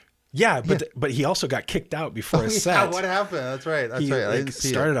 Yeah, but he also got kicked out before a set. Yeah, what happened? That's right. I didn't see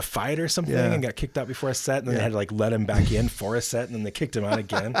started a fight or something and got kicked out before a set, and then they had to like let him back in for a set, and then they kicked him out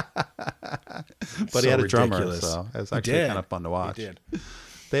again. But he had a drummer, so it was actually kind of fun to watch. He did.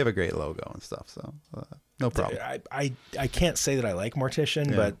 They have a great logo and stuff, so no problem. I can't say that I like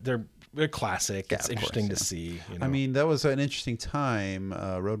Mortician, but they're classic. It's interesting to see. I mean, that was an interesting time.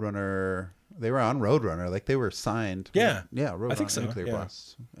 Roadrunner. They were on Roadrunner, like they were signed. Yeah, Roadrunner. I think so. Nuclear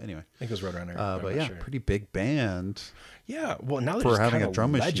Blast. Anyway, I think it was Roadrunner. But yeah, pretty big band. Yeah, well now they're for just having kind a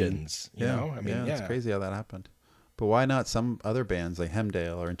drum legends. machine. You know, I mean, it's crazy how that happened. But why not some other bands like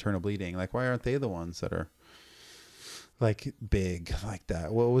Hemdale or Internal Bleeding? Like, why aren't they the ones that are like big like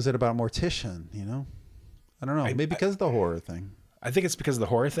that? What was it about Mortician? I don't know. Maybe because of the horror thing. I think it's because of the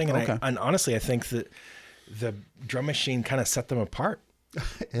horror thing, and honestly, I think that the drum machine kind of set them apart.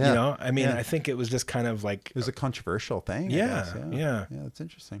 I think it was just kind of like it was a controversial thing. Yeah. It's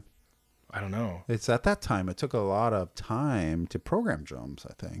interesting. I don't know. It's at that time. It took a lot of time to program drums.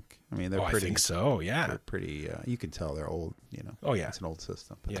 I think. I mean, they're pretty. I think so. Yeah. They're pretty. You can tell they're old. Oh yeah. It's an old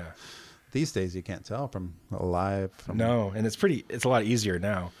system. Yeah. These days you can't tell from a live. No, and it's a lot easier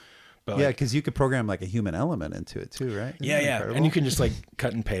now. But because you could program like a human element into it too, right? Incredible? And you can just like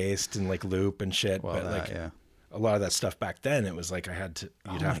cut and paste and like loop and shit. Well, but a lot of that stuff back then, it was like you'd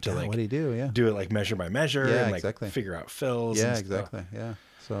have to like what do you do? Yeah, do it like measure by measure and like figure out fills. Yeah, and exactly. Yeah.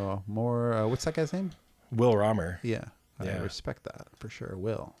 So more. What's that guy's name? Will Romer. Yeah, I respect that for sure.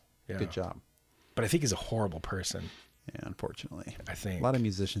 Will. Yeah. Good job. But I think he's a horrible person. Yeah, unfortunately. I think a lot of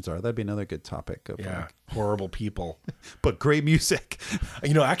musicians are. That'd be another good topic of horrible people. But great music.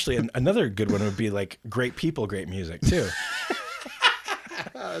 Actually another good one would be like great people, great music too.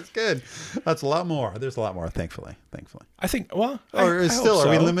 That's good. That's a lot more. There's a lot more, thankfully. I think are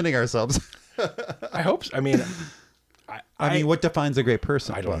we limiting ourselves? I hope so. I mean what defines a great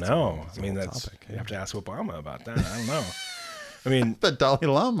person? I don't know. You have to ask Obama about that. I don't know. I mean, the Dalai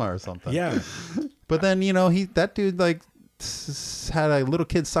Lama or something. Yeah. But then, that dude like had a little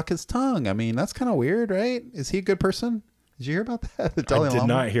kid suck his tongue. I mean, that's kind of weird, right? Is he a good person? Did you hear about that? The Dalai Lama? I did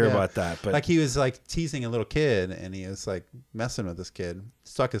not hear about that. But like he was like teasing a little kid and he was like messing with this kid,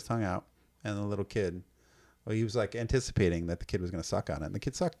 stuck his tongue out, and the little kid, he was like anticipating that the kid was going to suck on it, and the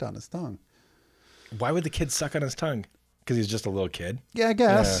kid sucked on his tongue. Why would the kid suck on his tongue? Because he's just a little kid? Yeah, I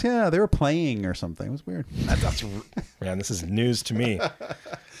guess. Yeah, they were playing or something. It was weird. Man, this is news to me.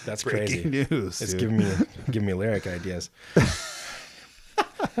 That's crazy. Breaking news. It's giving me lyric ideas.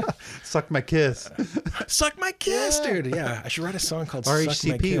 Suck my kiss. Suck my kiss, dude. Yeah, I should write a song called Suck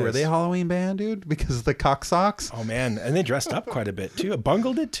My Kiss. Were they a Halloween band, dude? Because of the cock socks? Oh, man. And they dressed up quite a bit, too.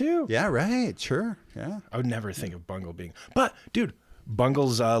 Bungle did, too. Yeah, right. Sure. Yeah. I would never think of Bungle being... But, dude,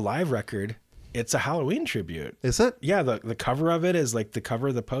 Bungle's live record... It's a Halloween tribute. Is it? Yeah, the cover of it is like the cover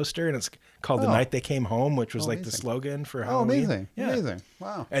of the poster, and it's called "The Night They Came Home," which was like the slogan for Halloween. Oh, amazing! Yeah. Amazing!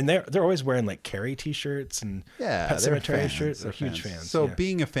 Wow. And they're always wearing like Carrie T-shirts and Pet Sematary shirts. They're huge fans. So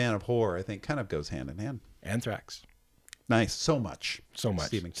being a fan of horror, I think, kind of goes hand in hand. Anthrax. Nice. So much.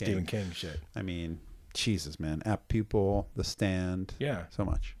 Stephen King shit. I mean, Jesus, man. Apt Pupil, The Stand. Yeah. So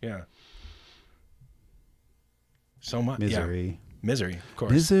much. Yeah. So much. Misery. Yeah. Misery, of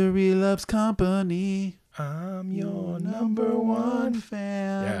course. Misery loves company. I'm your number one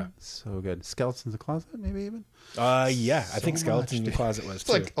fan. Yeah. So good. Skeletons in the Closet, maybe even? Yeah. I think Skeletons in the Closet was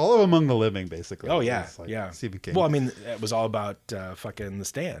too. It's like all of Among the Living, basically. Oh, yeah. Like yeah. Stephen King. Well, I mean, it was all about fucking The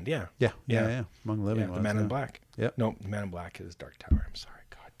Stand. Yeah. Yeah. Among the Living was. The Man in Black. Yep. No, The Man in Black is Dark Tower. I'm sorry.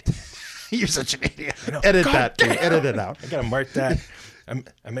 God damn it. You're such an idiot. Edit that, dude. Edit it out. I got to mark that.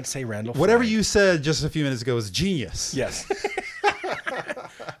 I meant to say Randall Whatever Flagg. You said just a few minutes ago was genius. Yes.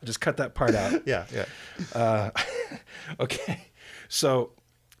 Just cut that part out. Yeah. Okay. So,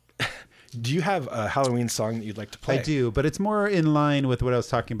 do you have a Halloween song that you'd like to play? I do, but it's more in line with what I was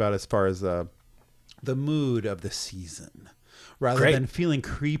talking about as far as the mood of the season, rather than feeling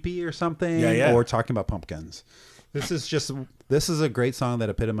creepy or something, or talking about pumpkins. This is a great song that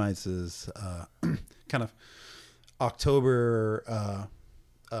epitomizes kind of October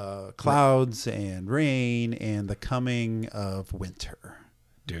clouds and rain and the coming of winter.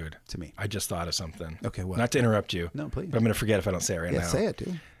 Dude, to me, I just thought of something. Okay, what? Not to interrupt you. No, please. But I'm going to forget if I don't say it right now. Yeah, say it,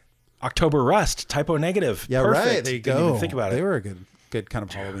 dude. October Rust, Typo Negative. Yeah, Perfect. right. There you Didn't go. even think about it. They were a good kind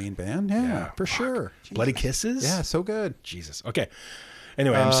of Halloween band. Yeah, for sure. Bloody Kisses? Yeah, so good. Jesus. Okay.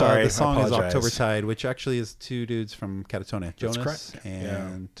 Anyway, I'm sorry. The song I is apologize. Octobertide, which actually is two dudes from Catatonia. Jonas correct.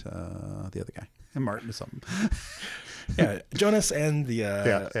 and the other guy. And Martin or something. Yeah, Jonas and the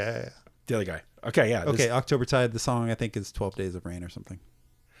the other guy. Okay, yeah. Okay, Octobertide, the song I think is 12 Days of Rain or something.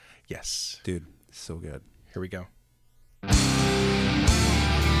 Yes. Dude, so good. Here we go.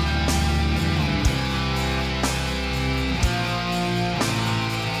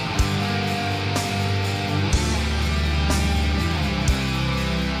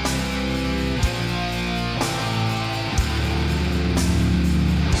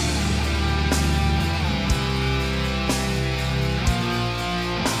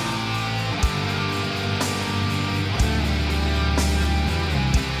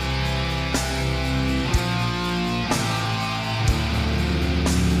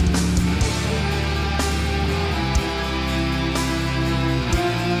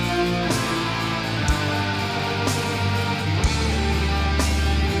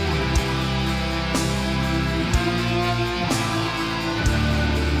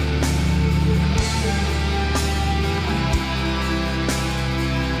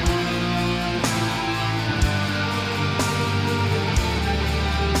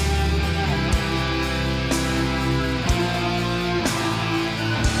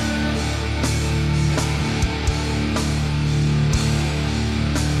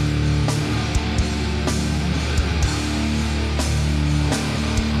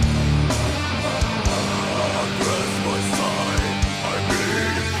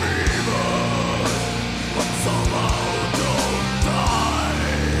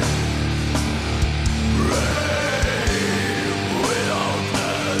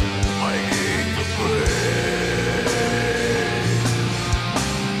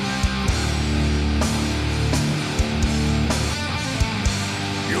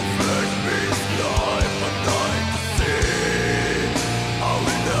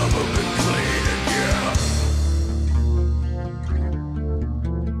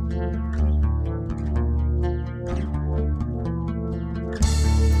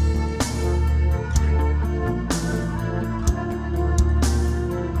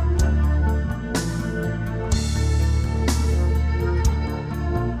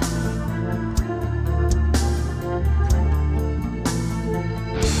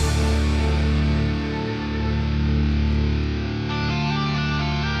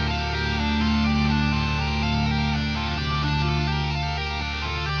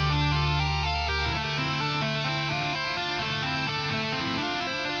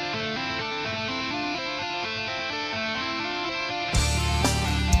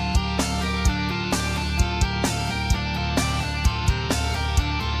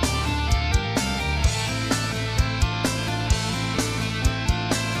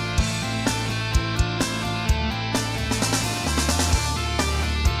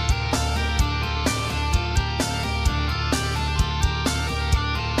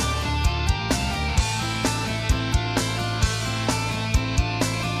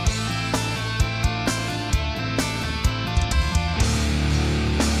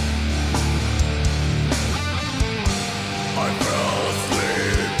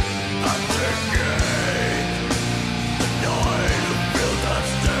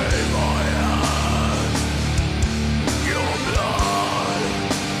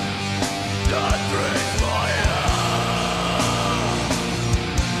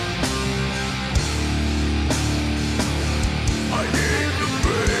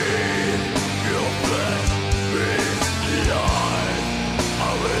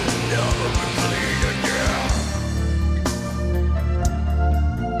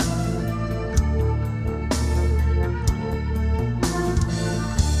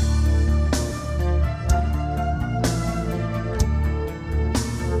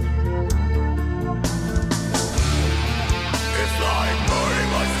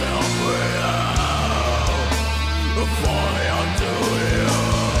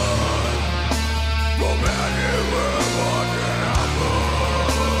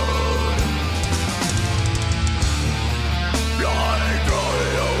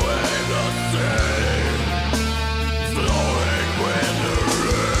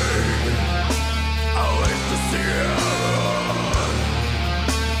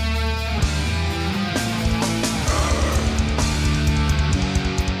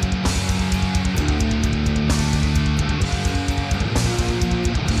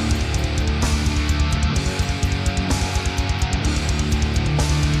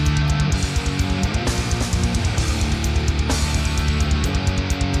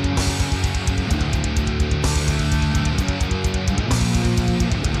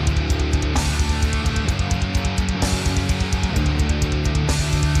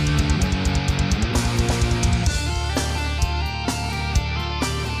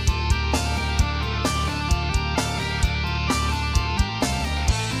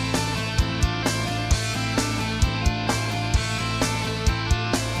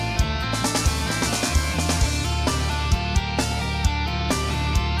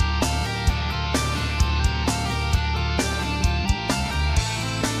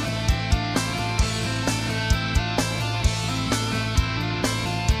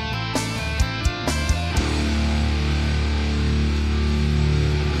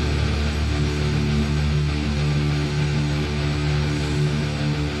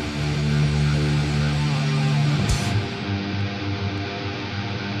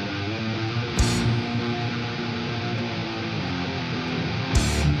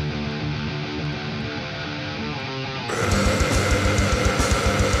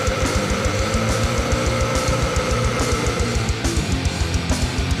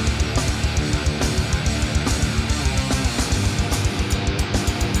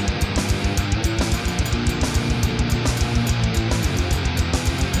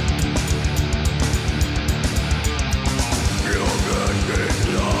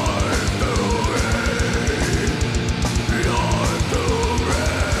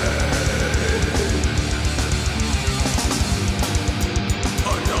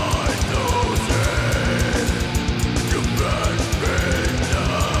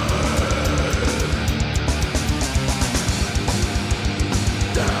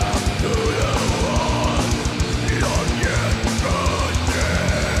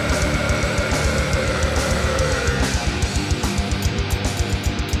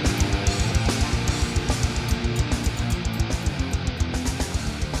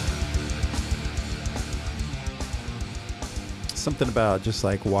 something about just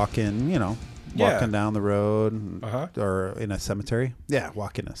like walking, walking down the road or in a cemetery. Yeah,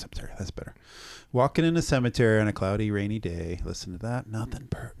 walking in a cemetery. That's better. Walking in a cemetery on a cloudy, rainy day. Listen to that. Nothing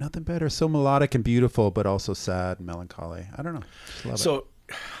better. So melodic and beautiful, but also sad and melancholy. I don't know. Just love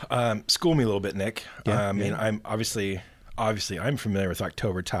it. School me a little bit, Nick. Yeah, I mean, I'm obviously I'm familiar with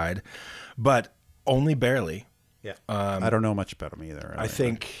October Tide, but only barely. Yeah. I don't know much about them either. Really.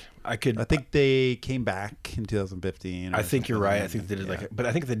 I think they came back in 2015. I think you're right. I think they did but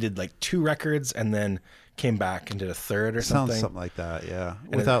I think they did like 2 records and then came back and did a third or something. Sounds something like that, yeah.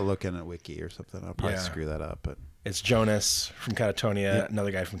 Without looking at Wiki or something, I'll probably screw that up. But it's Jonas from Catatonia,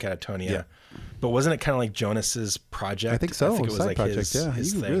 another guy from Catatonia. But wasn't it kind of like Jonas's project? I think so. I think it was side like project.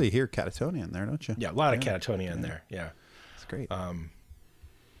 his You thing. really hear Catatonia in there, don't you? Yeah, a lot of Catatonia in there. Yeah, it's great.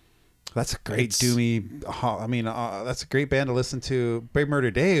 That's a great doomy. I mean, that's a great band to listen to. Brave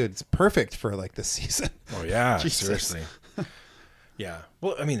Murder Day. It's perfect for like this season. Oh yeah, seriously. Yeah.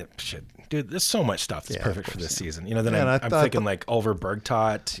 Well, I mean, shit, dude. There's so much stuff that's perfect for this season. Then I'm thinking like Oliver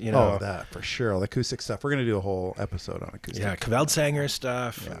Bergtot. Oh, that for sure. All the acoustic stuff. We're gonna do a whole episode on acoustic. Yeah, Kveldsanger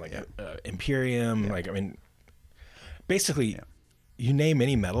stuff. And Imperium. Like, I mean, basically. Yeah. You name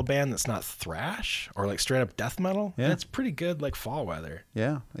any metal band that's not thrash or like straight up death metal, and it's pretty good like fall weather.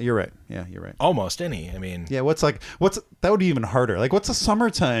 Yeah, you're right. Yeah, you're right. Almost any. I mean, yeah. That would be even harder. Like, what's a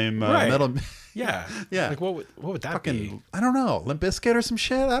summertime metal? Yeah, yeah. Like what would that be? I don't know. Limp Bizkit or some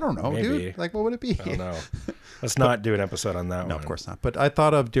shit. I don't know, dude. Like, what would it be? I don't know. Let's not do an episode on that one. No, of course not. But I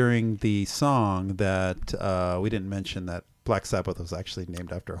thought of during the song that we didn't mention that Black Sabbath was actually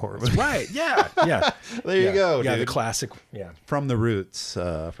named after a horror movie. Right. Yeah. Yeah. There you go. Yeah, dude. the classic. Yeah. From the roots,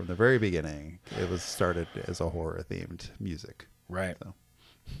 from the very beginning, it was started as a horror themed music. Right. So.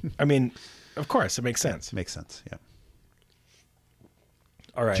 I mean, of course, it makes sense. It makes sense. Yeah.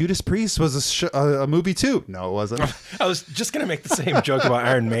 All right. Judas Priest was a movie too. No, it wasn't. I was just gonna make the same joke about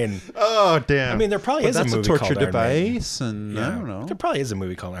Iron Maiden. Oh damn! I mean, there probably is a movie called Iron Maiden. That's a torture device, and I don't know. There probably is a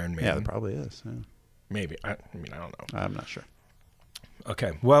movie called Iron Maiden. Yeah, there probably is. Yeah. Maybe. I mean, I don't know. I'm not sure.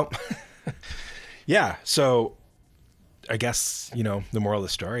 Okay. Well, yeah. So, I guess the moral of the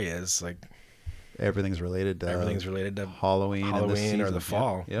story is like everything's related to Halloween or the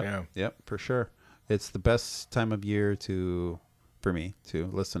fall. Yep, for sure. It's the best time of year for me to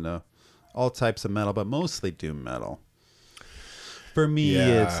listen to all types of metal, but mostly doom metal. For me,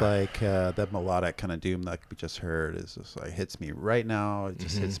 it's like that melodic kind of doom that we just heard is just like hits me right now. It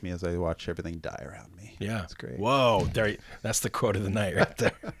just hits me as I watch everything die around me. Yeah, it's great. Whoa, that's the quote of the night right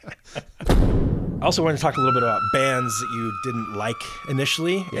there. I also want to talk a little bit about bands that you didn't like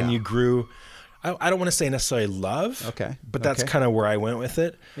initially, and you grew. I don't want to say necessarily love, but that's kind of where I went with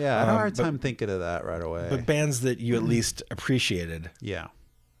it. Yeah, I had a hard time thinking of that right away. But bands that you at least appreciated. Yeah.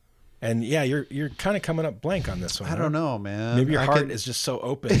 And yeah, you're kind of coming up blank on this one. I don't know, man. Maybe your heart is just so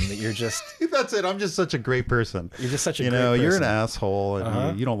open that you're just. That's it. I'm just such a great person. You're just such a great person. You're an asshole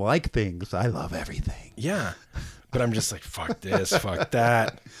and you don't like things. I love everything. Yeah. But I'm just like, fuck this, fuck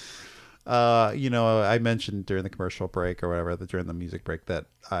that. I mentioned during the commercial break or whatever, during the music break, that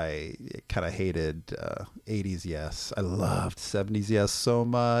I kind of hated 80s Yes. I loved 70s Yes so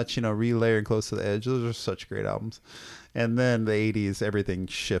much. Relay and Close to the Edge. Those are such great albums. And then the 80s, everything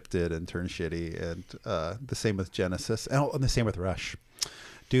shifted and turned shitty. And the same with Genesis. And the same with Rush.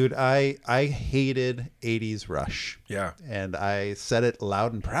 Dude, I hated 80s Rush. Yeah. And I said it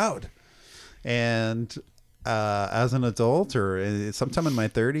loud and proud. And as an adult or sometime in my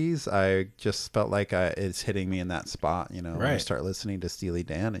 30s, I just felt like it's hitting me in that spot, when you start listening to Steely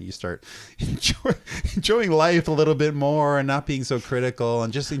Dan and you start enjoying life a little bit more and not being so critical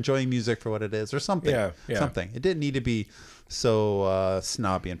and just enjoying music for what it is or something. Something. It didn't need to be so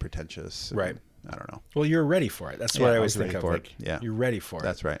snobby and pretentious. Right. I don't know. Well, you're ready for it. That's what I always think of. Like, you're ready for it.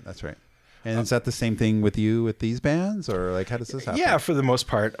 That's right. And is that the same thing with you with these bands, or like how does this happen? Yeah, for the most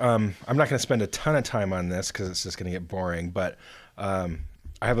part. I'm not going to spend a ton of time on this because it's just going to get boring. But I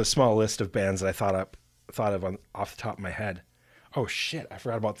have a small list of bands that I thought of off the top of my head. Oh shit, I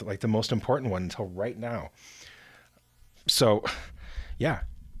forgot about the most important one until right now. So, yeah,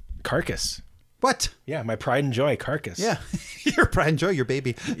 Carcass. What? Yeah, my pride and joy, Carcass. Yeah, your pride and joy, your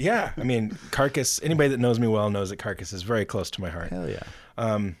baby. Yeah, I mean, Carcass. Anybody that knows me well knows that Carcass is very close to my heart. Hell yeah.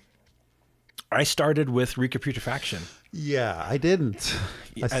 I started with Recaputrefaction. Yeah, I didn't.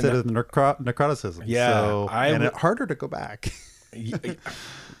 I said necroticism. Yeah, and it's harder to go back.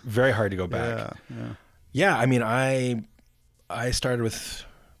 Very hard to go back. Yeah. I mean, I started with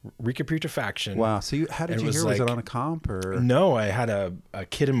Recaputrefaction. Wow. So how did you hear? Was it on a comp or? No, I had a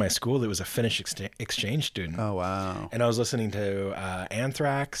kid in my school that was a Finnish exchange student. Oh wow. And I was listening to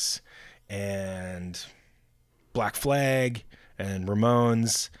Anthrax and Black Flag and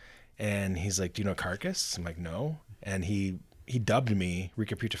Ramones. And he's like, "Do you know Carcass?" I'm like, "No." And he dubbed me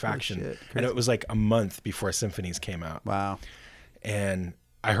Recaputrefaction. And it was like a month before Symphonies came out. Wow. And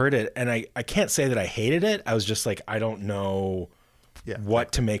I heard it, and I can't say that I hated it. I was just like, I don't know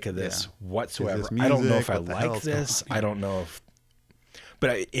what to make of this whatsoever. I don't know if I like this. I don't know if...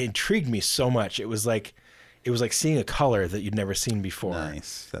 But it intrigued me so much. It was like seeing a color that you'd never seen before.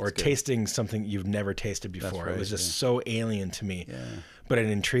 Nice. That's or good. Tasting something you've never tasted before. Right, it was just so alien to me. Yeah. But it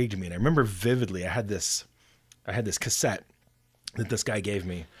intrigued me. And I remember vividly, I had this cassette that this guy gave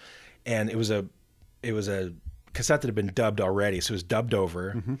me. And it was a cassette that had been dubbed already. So it was dubbed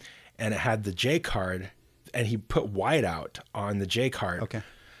over. Mm-hmm. And it had the J card. And he put whiteout on the J card. Okay.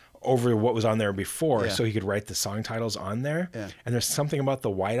 Over what was on there before, so he could write the song titles on there. Yeah. And there's something about the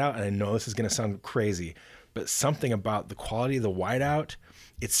whiteout, and I know this is going to sound crazy, but something about the quality of the whiteout,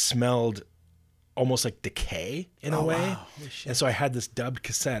 it smelled almost like decay in a way. Wow. And so I had this dubbed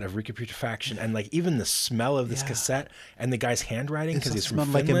cassette of Recaputrefaction, and like even the smell of this cassette and the guy's handwriting, because he's from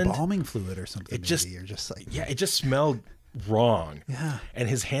Finland, like embalming fluid or something. It just, you're just like, it just smelled wrong. Yeah. And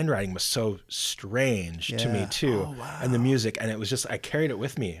his handwriting was so strange to me too. Oh, wow. And the music, and it was just, I carried it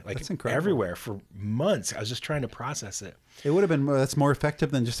with me like everywhere for months. I was just trying to process it. It would have been that's more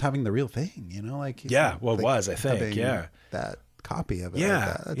effective than just having the real thing, you know, like it was, I think, that copy of it.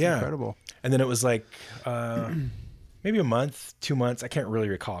 Yeah, like that's incredible. And then it was like maybe a month, 2 months. I can't really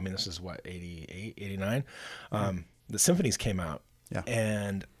recall. I mean, this is what, 88, 89. The Symphonies came out,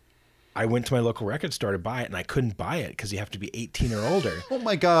 and I went to my local record store to buy it, and I couldn't buy it because you have to be 18 or older. Oh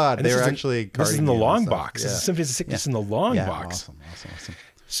my God! And they were actually this is in the long box. This is Symphonies of Sickness in the long box. Awesome.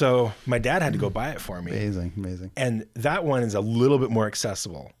 So my dad had to go buy it for me. Amazing. And that one is a little bit more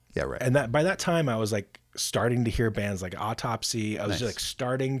accessible. Yeah, right. And by that time, I was like starting to hear bands like Autopsy. I was just like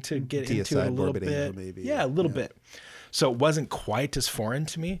starting to get into it a little bit. Maybe. Yeah, a little bit. So it wasn't quite as foreign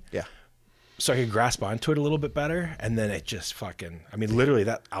to me. Yeah. So I could grasp onto it a little bit better, and then it just literally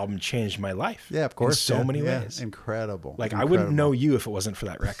that album changed my life. Yeah, of course. In so many ways. Incredible. I wouldn't know you if it wasn't for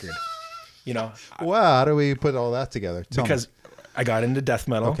that record. You know? Wow, how do we put all that together? Because I got into death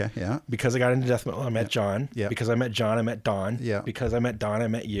metal. Okay, yeah. Because I got into death metal, I met John. Yeah. Because I met John, I met Don. Yeah. Because I met Don, I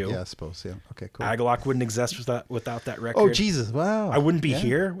met you. Yeah, I suppose, yeah. Okay, cool. Agalloch wouldn't exist without that record. Oh, Jesus, wow. I wouldn't be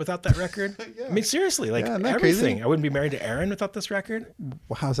here without that record. I mean, seriously, everything. Crazy? I wouldn't be married to Aaron without this record.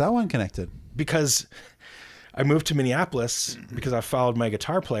 Well, how's that one connected? Because I moved to Minneapolis because I followed my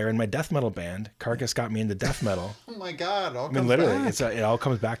guitar player in my death metal band. Carcass got me into death metal. Oh my God! Literally, it all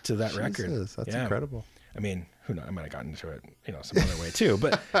comes back to that record. That's incredible. I mean, who knows? I might have gotten into it, some other way too.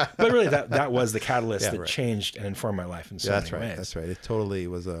 But really, that was the catalyst that changed and informed my life in so many ways. That's right. It totally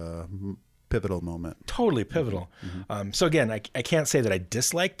was a pivotal moment. Totally pivotal. Mm-hmm. So again, I can't say that I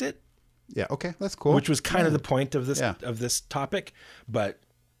disliked it. Yeah. Okay, that's cool. Which was kind of the point of this topic, but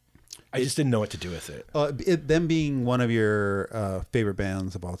I just didn't know what to do with it. Them being one of your favorite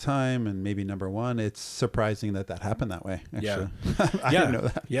bands of all time, and maybe number one, it's surprising that happened that way. Actually. Yeah, I didn't know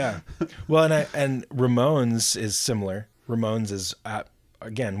that. Yeah. Well, and Ramones is similar. Ramones is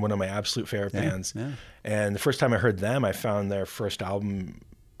again one of my absolute favorite bands. Yeah. And the first time I heard them, I found their first album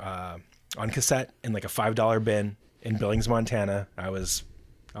on cassette in like a $5 bin in Billings, Montana. I was,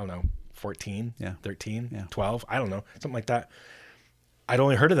 14, 13, 12. I don't know, something like that. I'd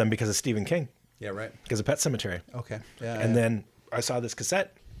only heard of them because of Stephen King. Yeah, right. Because of Pet Sematary. Okay. Yeah. And then I saw this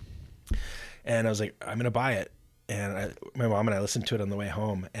cassette, and I was like, I'm going to buy it. And my mom and I listened to it on the way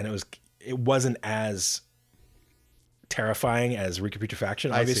home, and it wasn't as terrifying as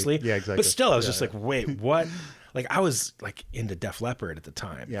Recaputrefaction, obviously. Yeah, exactly. But still, I was just like, wait, what? Like, I was like into Def Leppard at the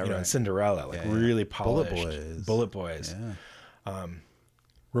time. Yeah, and Cinderella, really polished. Bullet Boys. Yeah.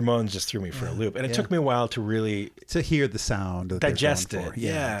 Ramones just threw me for a loop, and it took me a while to really hear the sound, digest it.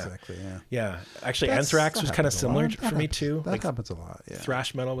 Yeah, exactly. Yeah. Actually, Anthrax was kind of similar for me too. That happens a lot. Yeah.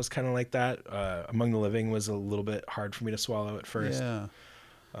 Thrash metal was kind of like that. Among the Living was a little bit hard for me to swallow at first. Yeah.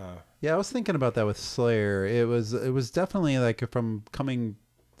 I was thinking about that with Slayer. It was definitely like from coming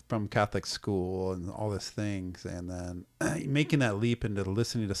from Catholic school and all these things, and then making that leap into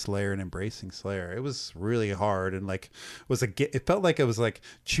listening to Slayer and embracing Slayer. It was really hard, and it felt like it was like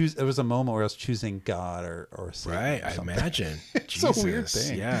it was a moment where I was choosing God or Satan. Right, I imagine. It's Jesus. a weird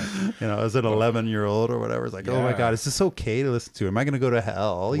thing. Yeah. As an 11-year-old or whatever, it's like, oh my God, is this okay to listen to? Am I going to go to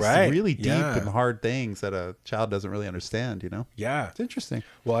hell? All these really deep and hard things that a child doesn't really understand, Yeah. It's interesting.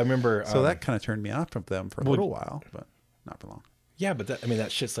 Well, I remember... So that kind of turned me off of them for a little while, but not for long. Yeah, but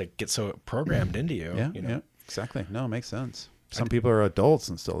that shit's like gets so programmed into you. Yeah, you know? Yeah, exactly. No, it makes sense. Some people are adults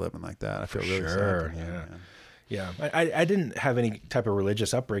and still living like that. I feel really sad for them. Yeah. I didn't have any type of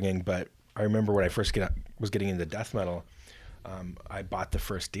religious upbringing, but I remember when I first was getting into death metal, I bought the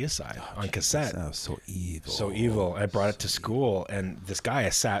first Deicide on cassette. That was so evil. So evil. I brought it to school, and this guy I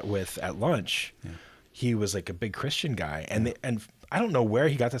sat with at lunch, he was like a big Christian guy, and and I don't know where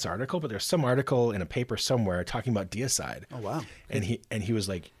he got this article, but there's some article in a paper somewhere talking about Deicide. Oh wow! And he was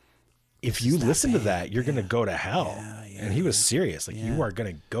like, if you listen to that, you're gonna go to hell. And he was serious. Like you are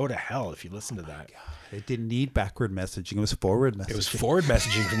gonna go to hell if you listen to that. It didn't need backward messaging. It was forward messaging. It was forward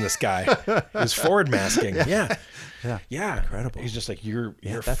messaging from this guy. It was forward masking. Yeah. Incredible. He's just like, you're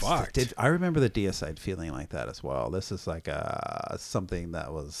fucked. I remember the Deicide feeling like that as well. This is like something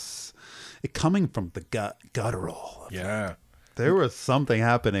that was coming from the guttural. Yeah. There was something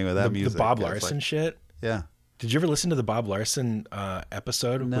happening with that music. The Bob Larson shit. Yeah. Did you ever listen to the Bob Larson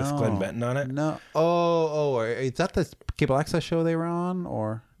episode with Glenn Benton on it? No. Oh, is that the cable access show they were on,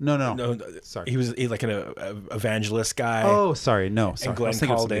 or no? Sorry, he was like an evangelist guy. Oh, sorry, no. And Glenn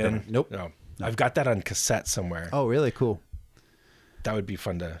called in. Nope. No, I've got that on cassette somewhere. Oh, really? Cool. That would be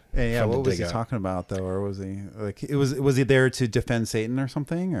fun to. Yeah. What was he talking about though, or was he like? Was he there to defend Satan or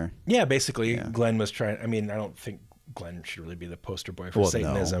something, or? Yeah, basically, Glenn was trying. I mean, I don't think Glenn should really be the poster boy for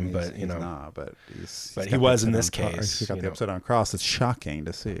Satanism, but you know, not, but he was in this case. He got the upside down cross. It's shocking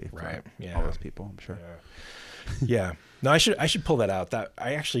to see, right? Yeah, all those people, I'm sure. Yeah. No, I should pull that out. That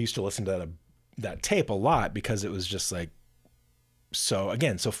I actually used to listen to that tape a lot because it was just like so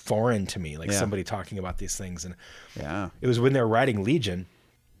foreign to me, like somebody talking about these things. And it was when they were writing Legion.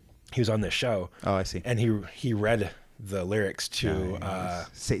 He was on this show. Oh, I see. And he read the lyrics to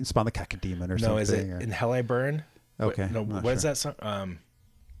Satan spawned the cacodemon or something. No, is it In Hell I Burn? Okay. What is that song?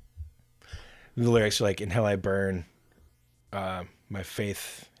 The lyrics are like, in hell I burn, my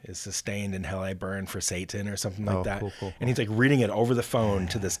faith is sustained, in hell I burn for Satan, or something like that. Cool. And he's like reading it over the phone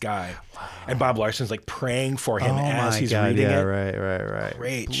to this guy. Wow. And Bob Larson's like praying for him as he's reading it. Right.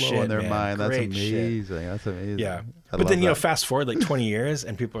 Great Blowing shit, their man. mind. That's Great amazing. shit. That's amazing. Yeah. But then, fast forward like 20 years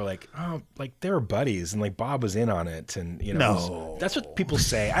and people are like, oh, like they were buddies and like Bob was in on it. And, that's what people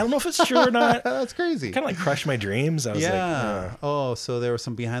say. I don't know if it's true or not. That's crazy. Kind of like crushed my dreams. I was like, oh, so there were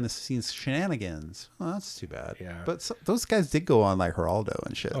some behind the scenes shenanigans. Well, that's too bad. Yeah. But those guys did go on like Geraldo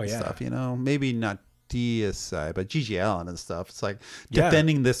and shit and stuff, maybe not Deicide, but Gigi Allen and stuff. It's like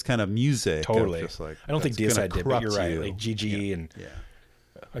defending this kind of music. Totally. Just like, I don't think Deicide did, but you're right. Like Gigi and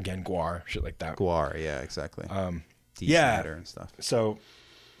again, Guar, shit like that. Guar, yeah, exactly. And stuff. So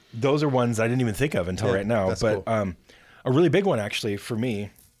those are ones I didn't even think of until right now. But cool. A really big one actually for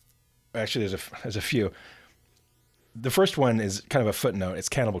me, actually there's a few. The first one is kind of a footnote. It's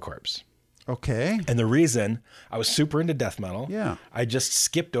Cannibal Corpse. Okay. And the reason I was super into death metal, I just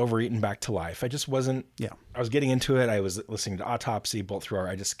skipped over Eaten Back to Life. I just wasn't, I was getting into it. I was listening to Autopsy, Bolt Thrower.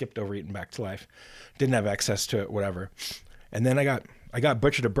 I just skipped over Eaten Back to Life. Didn't have access to it, whatever. And then I got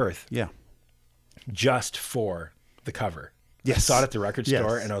Butchered at Birth. Yeah. Just for the cover. Yes. I saw it at the record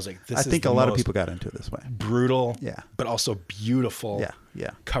store and I was like, I think a lot of people got into it this way. Brutal, but also beautiful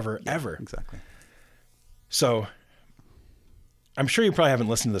cover ever. Exactly. So I'm sure you probably haven't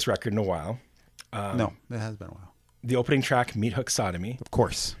listened to this record in a while. No, it has been a while. The opening track, Meat Hook Sodomy. Of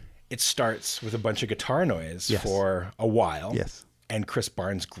course. It starts with a bunch of guitar noise for a while. Yes. And Chris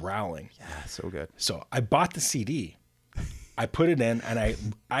Barnes growling. Yeah, so good. So I bought the CD. I put it in, and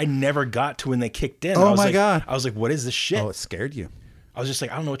I never got to when they kicked in. Oh, my God. I was like, what is this shit? Oh, it scared you. I was just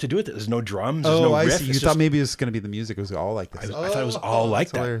like, I don't know what to do with it. There's no drums. There's no riff. I see. You thought maybe it was going to be the music. It was all like this. I thought it was all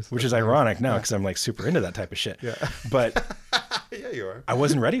like that, hilarious. Which is ironic now because I'm like super into that type of shit. Yeah. But yeah, you are. I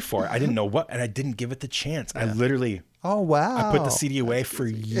wasn't ready for it. I didn't know what, and I didn't give it the chance. I literally. Oh, wow. I put the CD away for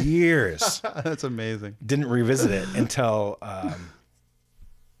years. That's amazing. Didn't revisit it until,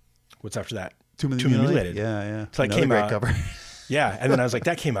 what's after that? Tomb of the Mutilated. Yeah. So that came out. Cover. Yeah, and then I was like,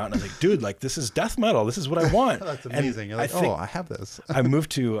 that came out, and I was like, dude, like this is death metal. This is what I want. That's amazing. You're like, I have this. I moved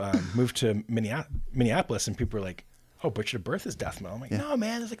to Minneapolis, and people were like, oh, Butchered at Birth is death metal. I'm like, no,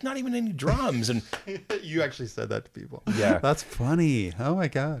 man, there's like not even any drums. And you actually said that to people. Yeah, that's funny. Oh my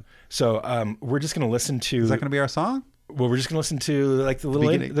God. So we're just gonna listen to. Is that gonna be our song? Well, we're just gonna listen to like the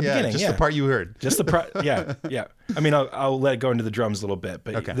beginning. Just the part you heard. Just the part. Yeah. I mean, I'll let it go into the drums a little bit,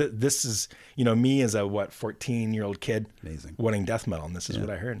 but this is me as a 14-year-old kid, amazing, wanting death metal, and this is what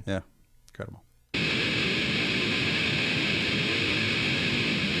I heard. Yeah, incredible.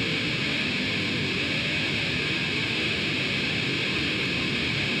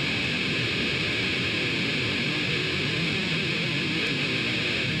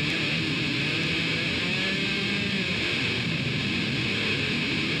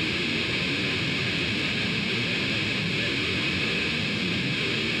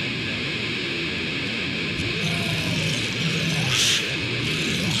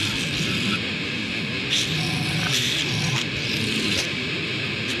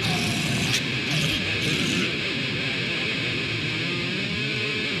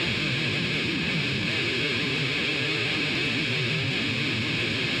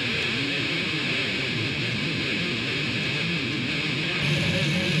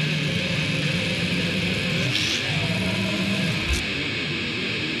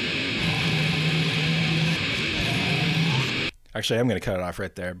 Actually, I'm going to cut it off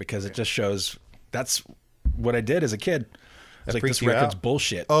right there because it just shows that's what I did as a kid. I was like, this record's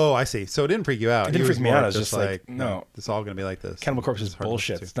bullshit. Oh, I see. So it didn't freak you out. It didn't freak me out. I was just like, no. It's all going to be like this. Cannibal Corpse is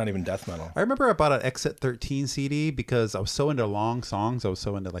bullshit. It's not even death metal. I remember I bought an Exit 13 CD because I was so into long songs. I was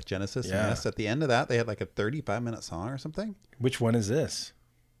so into like Genesis and Yes. At the end of that, they had like a 35-minute song or something. Which one is this?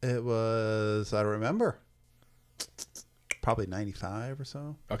 It was, I don't remember. Probably 95 or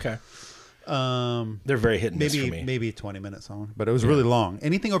so. Okay. They're very hit and miss for me. Maybe a 20-minute song, but it was really long.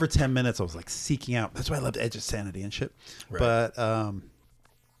 Anything over 10 minutes, I was like seeking out. That's why I loved Edge of Sanity and shit. Right. But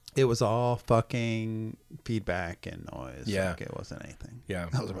it was all fucking feedback and noise. Yeah, like it wasn't anything. Yeah,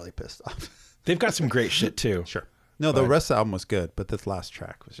 I was really pissed off. They've got some great shit too. Sure. No, the rest of the album was good, but this last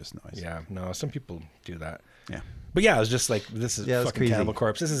track was just noise. Yeah, no, some people do that. Yeah. But yeah, I was just like, this is fucking Cannibal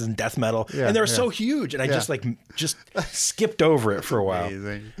Corpse. This isn't death metal. Yeah, and they were so huge. And I just skipped over it for a while.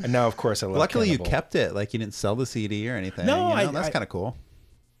 Amazing. And now, of course, I love Luckily, Cannibal. you kept it. Like, you didn't sell the CD or anything. No, that's kind of cool.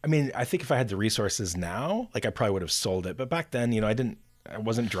 I mean, I think if I had the resources now, like, I probably would have sold it. But back then, I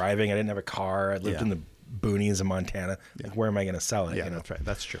wasn't driving. I didn't have a car. I lived in the boonies of Montana. Like, where am I going to sell it? Yeah, that's right.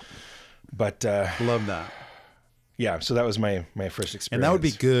 That's true. But love that. Yeah, so that was my first experience. And that would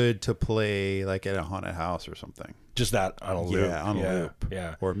be good to play like at a haunted house or something. Just that on a loop. Yeah, on a loop.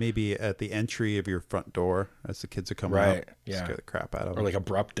 Yeah. Or maybe at the entry of your front door as the kids are coming out. Yeah. Scare the crap out of them. Or like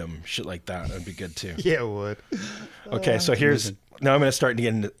Abruptum, shit like that. That'd be good too. Yeah, it would. Okay, so now I'm going to start to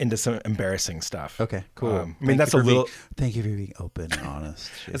get into some embarrassing stuff. Okay, cool. I mean, that's a little... Thank you for being open and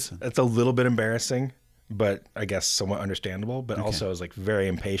honest, Jason. It's a little bit embarrassing, but I guess somewhat understandable. But also, I was like very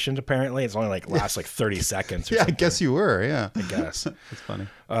impatient. Apparently, it's only like lasts like 30 seconds. Or something. I guess you were. Yeah, I guess that's funny.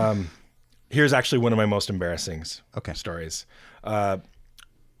 Here's actually one of my most embarrassing stories.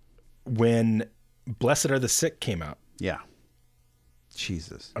 When Blessed Are the Sick came out. Yeah.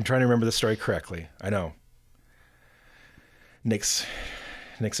 Jesus. I'm trying to remember the story correctly. I know. Nick's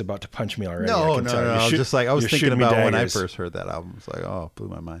about to punch me already. No. I was thinking about when I first heard that album. It's like, oh, it blew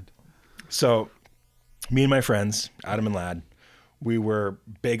my mind. So, me and my friends, Adam and Ladd, we were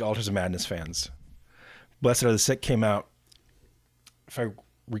big Altars of Madness fans. Blessed Are the Sick came out, if I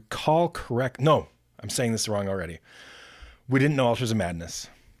recall correct. No, I'm saying this wrong already. We didn't know Altars of Madness.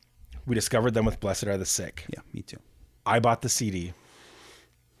 We discovered them with Blessed Are the Sick. Yeah, me too. I bought the CD.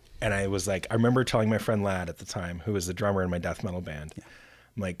 And I was like, I remember telling my friend Ladd at the time, who was the drummer in my death metal band,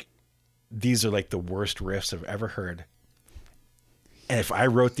 I'm like, these are like the worst riffs I've ever heard. And if I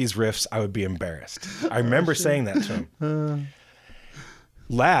wrote these riffs, I would be embarrassed. I remember saying that to him.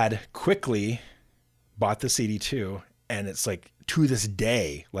 Ladd quickly bought the CD too. And it's like, to this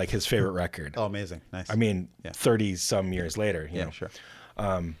day, like his favorite record. Oh, amazing. Nice. I mean, 30 some years later. You know? Sure.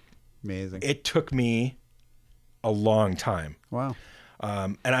 Amazing. It took me a long time. Wow.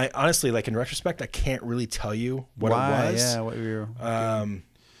 And I honestly, like in retrospect, I can't really tell you what it was. Yeah, what you were.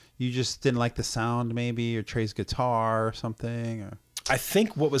 You just didn't like the sound, maybe, or Trey's guitar or something. Or... I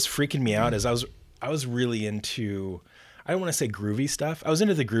think what was freaking me out is I was really into. I don't want to say groovy stuff. I was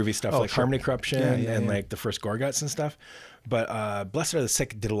into the groovy stuff, like Harmony Corruption and like the first Gorguts and stuff. But Blessed Are the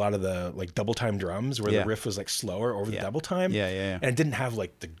Sick did a lot of the like double time drums where the riff was like slower over the double time. Yeah. And it didn't have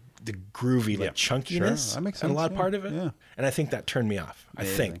like the groovy like chunkiness that makes sense, and a lot part of it. Yeah. And I think that turned me off.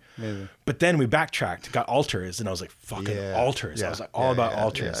 Amazing. I think. But then we backtracked, got Altars, and I was like, fucking Altars. I was like all about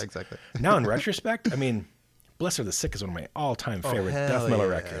Altars. Yeah, exactly. Now in retrospect, I mean, Blessed Are the Sick is one of my all-time favorite death metal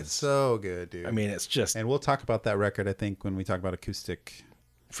records. It's so good, dude. I mean, it's just... And we'll talk about that record, I think, when we talk about acoustic...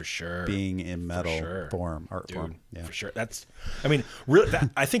 For sure. Being in metal form, art form. Yeah. For sure. That's, I mean, really,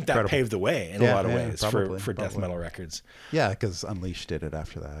 I think that paved the way in a lot of ways for death metal records. Yeah, because Unleashed did it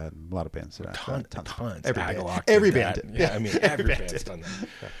after that. And a lot of bands did it. Tons. Every band did. Yeah, I mean, every band's done that.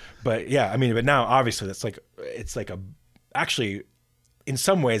 But yeah, I mean, but now obviously it's like actually, in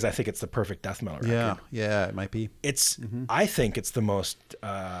some ways, I think it's the perfect death metal record. Yeah, it might be. It's, I think it's the most,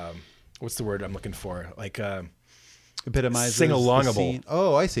 what's the word I'm looking for? Like, epitomizes sing-alongable.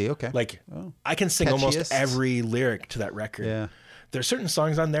 Oh, I see. Okay. Like I can sing almost every lyric to that record. Yeah. There's certain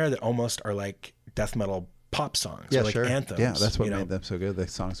songs on there that almost are like death metal pop songs. Yeah, or like anthems. Yeah, that's what made them so good. The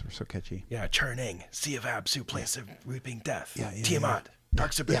songs were so catchy. Yeah, Churning, Sea of Absu, Place of Weeping Death. Yeah, Tiamat,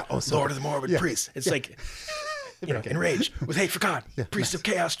 Dark Sabbath, Lord of the Morbid Priest. It's like, you know, Enraged, With Hate for God, Priest of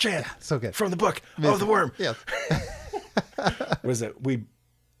Chaos Chant. So good. From the Book of the Worm. Yeah. What is it? We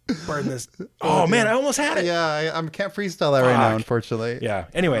burn this. Oh man, I almost had it. Yeah, I can't freestyle that right now, unfortunately. Yeah.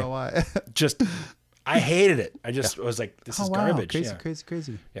 Anyway, I don't know why. just I hated it. I just was like, this is garbage.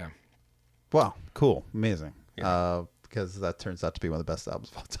 Crazy. Yeah. Wow. Cool. Amazing. Yeah. Because that turns out to be one of the best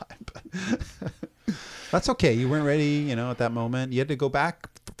albums of all time. But that's okay. You weren't ready, at that moment. You had to go back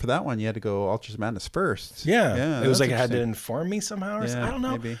for that one, you had to go Ultras Madness first. Yeah. It was like it had to inform me somehow or something. I don't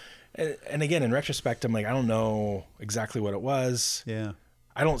know. Maybe. And again, in retrospect, I'm like, I don't know exactly what it was. Yeah.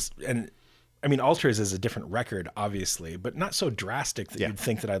 I mean, Ultras is a different record, obviously, but not so drastic that you'd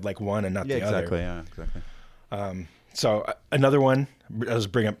think that I'd like one and not the other. Yeah, exactly. So another one I was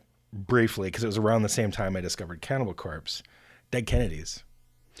bring up briefly because it was around the same time I discovered Cannibal Corpse, Dead Kennedys.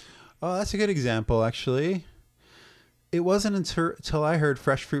 Oh, that's a good example, actually. It wasn't until I heard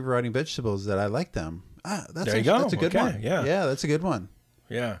Fresh Fruit Variety Vegetables that I liked them. There you go. That's a good one. Yeah, that's a good one.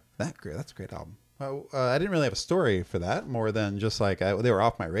 Yeah, that's a great album. I didn't really have a story for that more than just like they were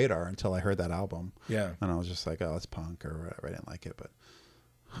off my radar until I heard that album. Yeah, and I was just like, oh, it's punk or whatever. I didn't like it, but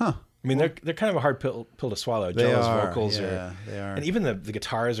I mean, they're kind of a hard pill to swallow. Jello's vocals they are, and even the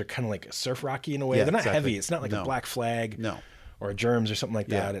guitars are kind of like surf rocky in a way. They're not heavy. It's not like a Black Flag, or a Germs or something like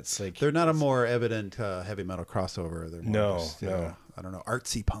that. It's like they're not a more evident heavy metal crossover. They're more just, I don't know,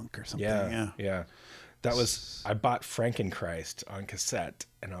 artsy punk or something. Yeah. That was, I bought Frankenchrist on cassette,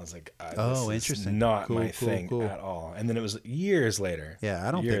 and I was like, interesting. Not my thing at all. And then it was years later. Yeah,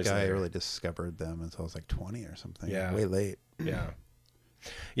 I don't think I really discovered them until I was like 20 or something. Yeah, way late.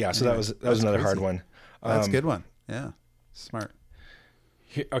 Yeah. So that was another crazy. Hard one. That's a good one. Yeah, smart.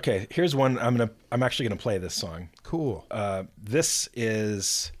 Here's one. I'm actually gonna play this song. Cool. This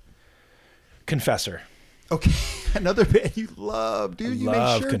is Confessor. Okay, another band you love, dude. You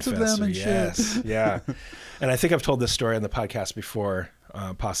make shirts of them and shit. Yeah. And I think I've told this story on the podcast before,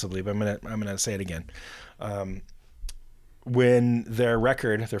 possibly, but I'm gonna say it again. When their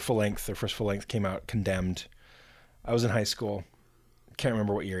record, their first full length came out, Condemned, I was in high school. Can't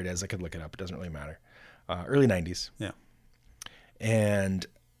remember what year it is. I could look it up. It doesn't really matter. Early 90s. Yeah. And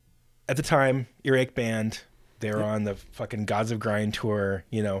at the time, Earache Band, they were on the fucking Gods of Grind tour,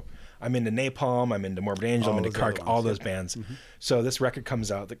 I'm into Napalm, I'm into Morbid Angel, I'm into Kark, all those bands. Mm-hmm. So this record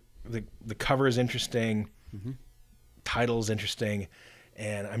comes out, the cover is interesting, title's interesting,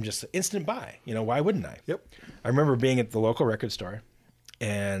 and I'm just instant buy. Why wouldn't I? Yep. I remember being at the local record store,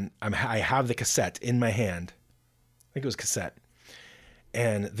 and I have the cassette in my hand. I think it was cassette.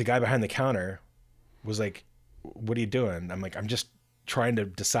 And the guy behind the counter was like, "What are you doing?" I'm like, "I'm just trying to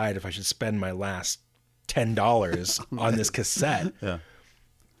decide if I should spend my last $10 on this cassette." Yeah.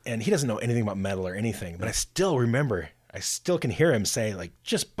 And he doesn't know anything about metal or anything, but I still can hear him say, like,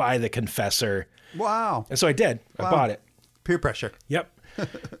 just buy the Confessor. Wow. And so I did. Wow. I bought it. Peer pressure. Yep.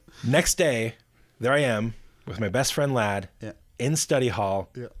 Next day, there I am with my best friend Lad in study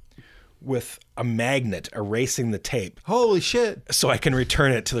hall with a magnet erasing the tape. Holy shit. So I can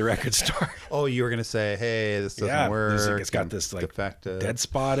return it to the record store. Oh, you were going to say, hey, this doesn't work. It's got this like defective dead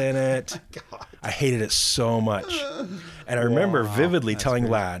spot in it. Oh my God. I hated it so much. And I remember vividly telling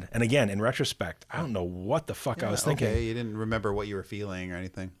Lad, and again, in retrospect, I don't know what the fuck I was thinking. Okay, you didn't remember what you were feeling or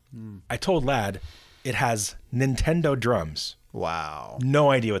anything. I told Lad it has Nintendo drums. Wow. No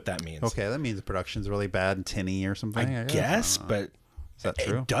idea what that means. Okay, that means the production's really bad and tinny or something. I guess, but is that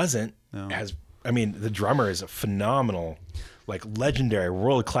true? It doesn't. No. The drummer is a phenomenal, like legendary,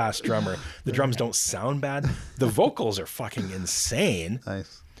 world-class drummer. The drums don't sound bad. The vocals are fucking insane.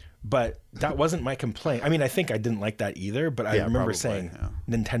 Nice. But that wasn't my complaint. I think I didn't like that either, but I remember saying,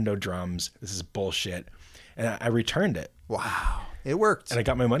 Nintendo drums, this is bullshit. And I returned it. Wow. It worked. And I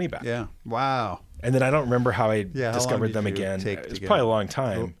got my money back. Yeah. Wow. And then I don't remember how I discovered them again. It was probably a long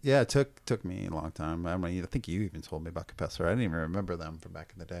time. Yeah, it took me a long time. I think you even told me about Confessor. I didn't even remember them from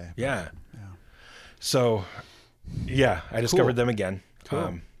back in the day. Yeah. So, I discovered them again.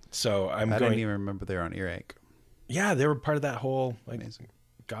 Cool. So I didn't even remember they were on Earache. Yeah, they were part of that whole amazing.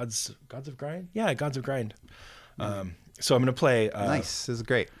 Gods of Grind? Yeah, Gods of Grind. So I'm going to play... nice. This is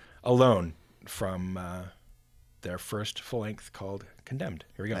great. Alone from their first full length called Condemned.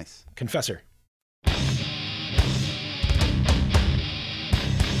 Here we go. Nice. Confessor.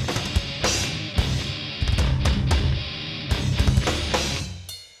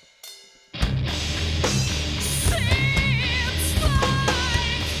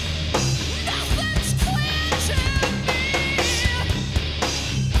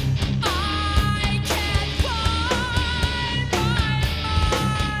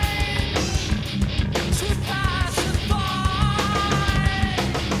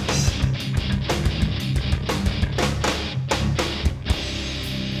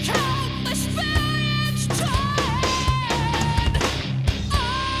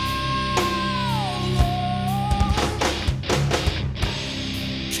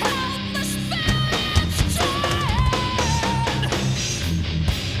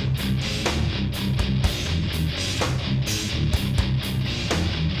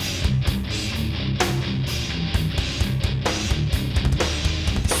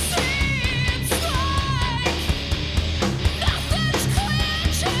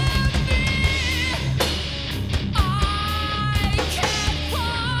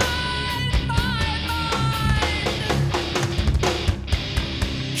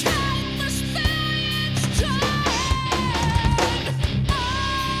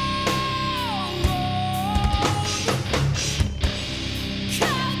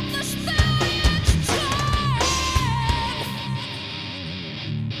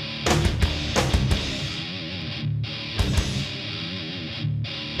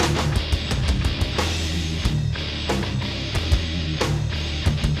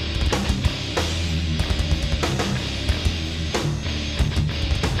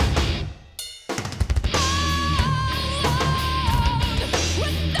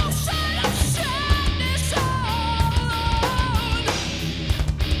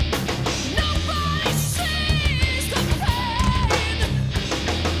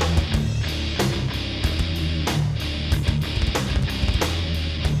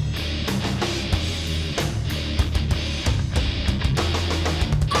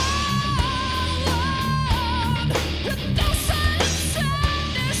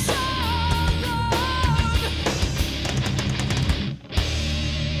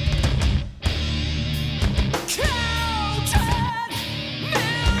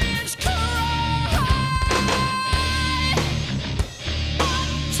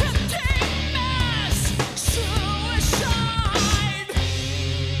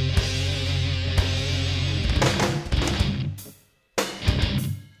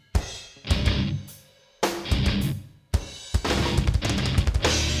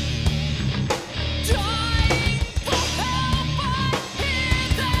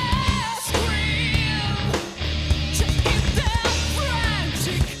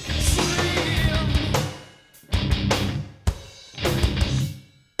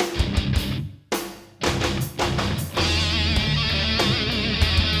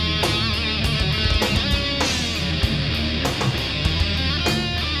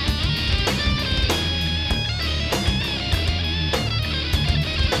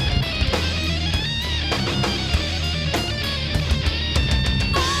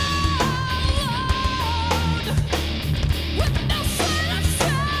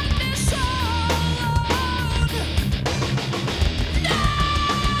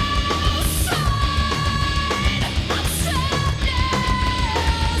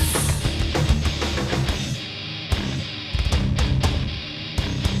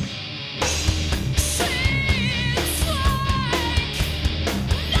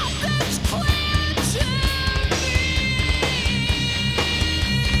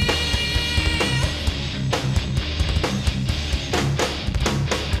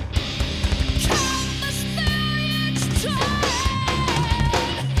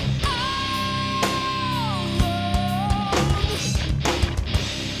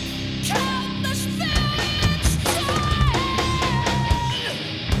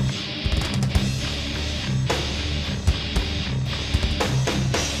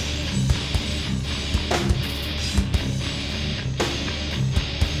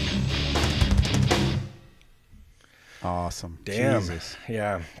 Awesome. Damn. Jesus.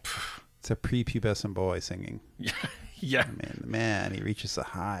 Yeah. It's a prepubescent boy singing. Yeah. Man, he reaches the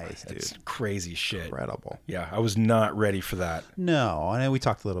highs, dude. It's crazy shit. Incredible. Yeah, I was not ready for that. No, and we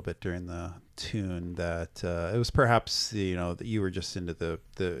talked a little bit during the tune that it was perhaps that you were just into the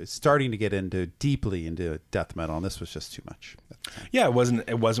starting to get deeply into death metal, and this was just too much. Yeah, it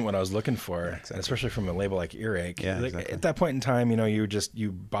wasn't what I was looking for, exactly. Especially from a label like Earache. Yeah, exactly. At that point in time,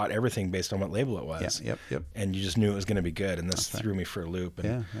 you bought everything based on what label it was. Yeah, yep. And you just knew it was going to be good, and this threw me for a loop.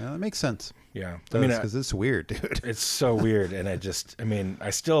 And, yeah, that makes sense. Yeah, because it's weird, dude. It's so weird, and I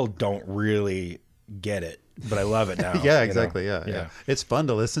still don't really get it, but I love it now. Yeah, exactly. Yeah. It's fun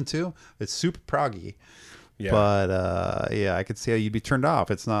to listen to. It's super proggy. Yeah. But I could see how you'd be turned off.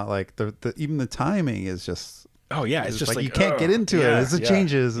 It's not like even the timing is just. Oh yeah, it's just like you can't get into it as it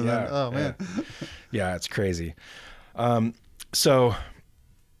changes, and then man. Yeah, it's crazy. So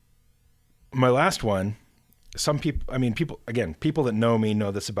my last one. Some people that know me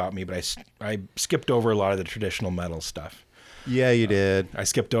know this about me, but I skipped over a lot of the traditional metal stuff. Yeah, you did. I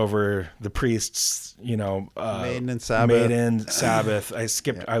skipped over the Priests, Maiden and Sabbath. I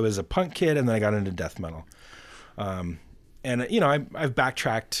skipped. I was a punk kid, and then I got into death metal. I've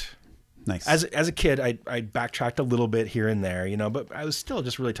backtracked. Nice. As a kid, I backtracked a little bit here and there, but I was still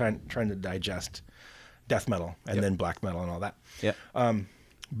just really trying to digest death metal and then black metal and all that. Yeah.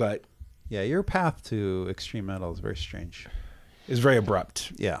 But. Yeah, your path to extreme metal is very strange. It was very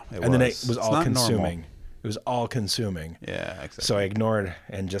abrupt. Yeah, then it was all consuming. Normal. It was all consuming. Yeah, exactly. So I ignored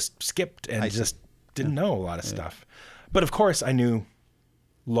and just skipped and just didn't know a lot of stuff. But of course, I knew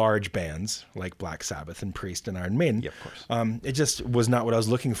large bands like Black Sabbath and Priest and Iron Maiden. Yeah, of course. It just was not what I was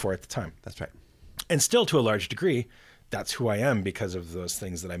looking for at the time. That's right. And still, to a large degree, that's who I am because of those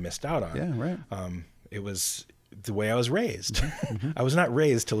things that I missed out on. Yeah, right. It was the way I was raised. Mm-hmm. I was not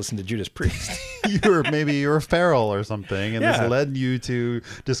raised to listen to Judas Priest. you were feral or something, and this led you to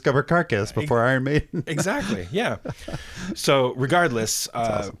discover Carcass before Iron Maiden. Exactly. Yeah. So regardless,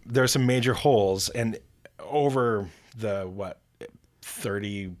 awesome. There are some major holes, and over the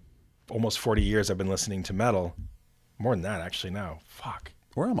 30, almost 40 years I've been listening to metal, more than that actually now. Fuck.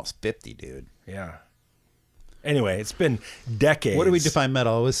 We're almost 50, dude. Yeah. Anyway, it's been decades. What do we define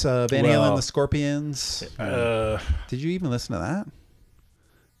metal? It was Van Halen, the Scorpions. Did you even listen to that?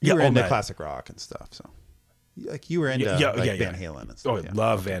 You were into classic rock and stuff, so you were into Van Halen and stuff. Oh,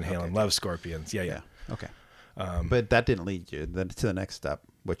 love Van Halen, love Scorpions. Yeah. Okay. But that didn't lead you to the next step,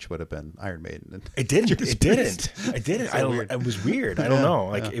 which would have been Iron Maiden. It didn't. It didn't. It was weird. I don't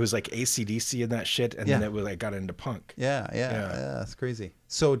know. It was like AC/DC and that shit, and then I got into punk. Yeah. That's crazy.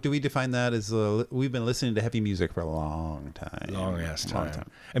 So do we define that as we've been listening to heavy music for a long time? Long time.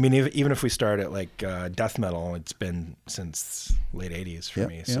 I mean, even if we start at like death metal, it's been since late 80s for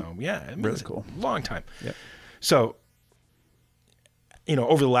me. So really cool. Long time. Yep. So,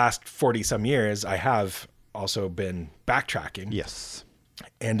 over the last 40 some years, I have also been backtracking. Yes.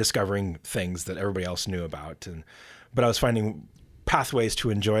 And discovering things that everybody else knew about, but I was finding pathways to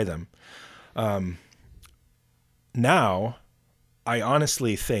enjoy them. Now, I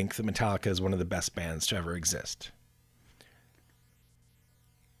honestly think that Metallica is one of the best bands to ever exist.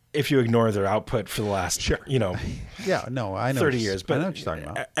 If you ignore their output for the last, I know 30 years, but I know what you're talking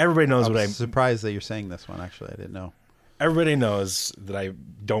about. Everybody knows what I'm surprised that you're saying this one. Actually, I didn't know. Everybody knows that I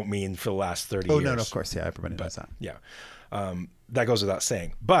don't mean for the last 30 years. Oh, no, of course. Yeah, everybody knows that. Yeah. That goes without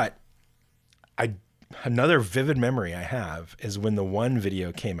saying. But another vivid memory I have is when the One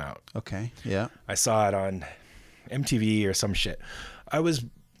video came out. Okay, yeah. I saw it on MTV or some shit. I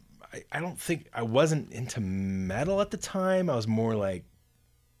wasn't into metal at the time. I was more like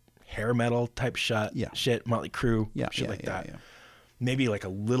hair metal type shit, Motley Crue, shit like that. Yeah. Maybe like a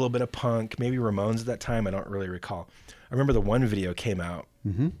little bit of punk, maybe Ramones at that time. I don't really recall. I remember the One video came out,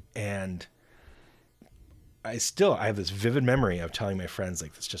 and I have this vivid memory of telling my friends,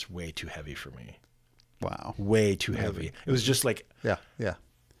 like, that's just way too heavy for me. Wow. Way too heavy. It was just like, yeah.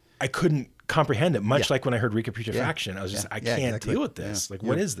 I couldn't comprehend it, much like when I heard Reeker Putrefaction. I was just, I can't deal with this. Like,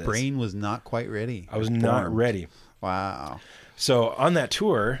 what is this? Your brain was not quite ready. I was not ready. Wow. So on that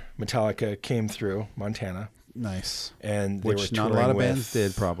tour, Metallica came through Montana. Nice. And which not a lot of bands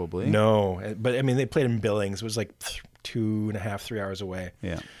did, probably. No, but I mean, they played in Billings. It was like 2.5, 3 hours away.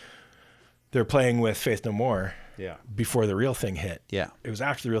 Yeah. They were playing with Faith No More. Yeah. Before the Real Thing hit. Yeah. It was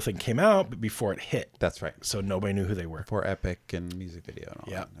after the Real Thing came out, but before it hit. That's right. So nobody knew who they were. Before Epic and music video and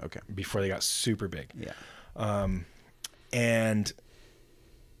all that. Okay. Before they got super big. Yeah. And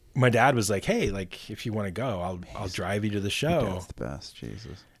my dad was like, "Hey, like, if you want to go, I'll drive you to the show." That's the best.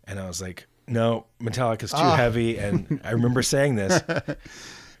 Jesus. And I was like, "No, Metallica's too heavy." And I remember saying this.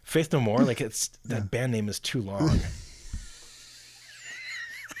 Faith No More, like, that band name is too long.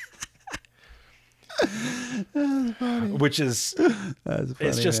 which is That's funny,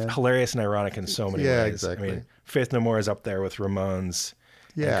 it's just man. hilarious and ironic in so many Yeah, ways. exactly. I mean, Faith No More is up there with Ramones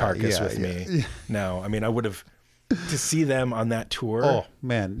and Carcass with me. No, I mean, I would have to see them on that tour. Oh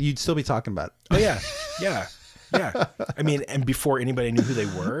man, you'd still be talking about it. Oh yeah, yeah, yeah. I mean, and before anybody knew who they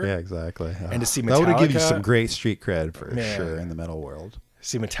were. Yeah, exactly. And to see that would have given you Metallica- some great street cred for Man. sure in the metal world.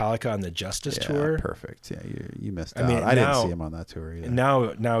 See Metallica on the Justice Yeah, tour. perfect. Yeah, you missed I out. mean, I didn't now- see him on that tour either.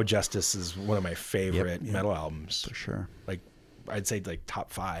 Now Justice is one of my favorite Yep. metal albums. For sure. Like, I'd say like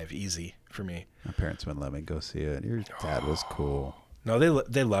top 5 easy for me. My parents wouldn't let me go see it. Your dad was cool. No,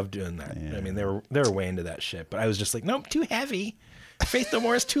 they love doing that. Yeah. I mean, they were way into that shit. But I was just like, nope, too heavy. Faith No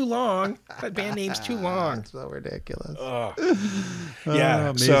More is too long. That band name's too long. It's so ridiculous. Yeah,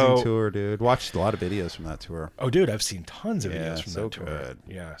 amazing so tour, dude. Watched a lot of videos from that tour. oh, dude, I've seen tons of Yeah, videos from so that tour. good.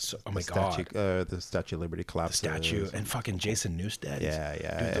 Yeah, so oh my Statue, god, the Statue of Liberty the collapses. statue and fucking Jason Newsted. Yeah,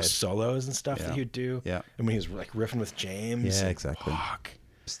 yeah, Dude, yeah. those solos and stuff Yeah. that he'd do. Yeah. and when he was like riffing with James. Yeah, and- exactly. Fuck.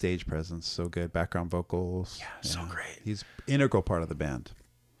 Stage presence, so good. Background vocals. Yeah, so great. He's integral part of the band.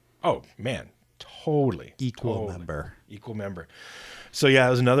 Oh man, totally Equal totally. member. Equal member. So yeah, it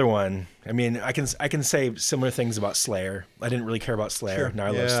was another one. I mean, I can say similar things about Slayer. I didn't really care about Slayer. Now I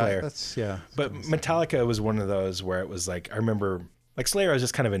love Slayer. That's But Metallica was one of those where it was like, I remember, like Slayer, I was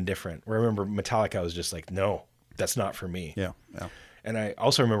just kind of indifferent. Where I remember Metallica, I was just like, no, that's not for me. yeah. And I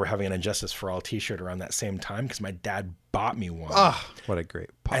also remember having an Injustice for All t-shirt around that same time because my dad bought me one. What a great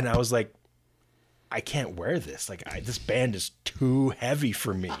pop. And I was like, I can't wear this. Like, this band is too heavy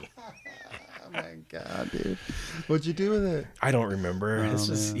for me. Oh my god, dude! What'd you do with it? I don't remember. It's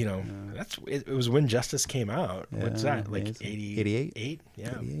just, man. you know, it was when Justice came out. What's Yeah, that? Like amazing. 88? 88? Yeah.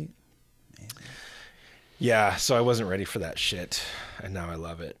 88? Yeah. So I wasn't ready for that shit. And now I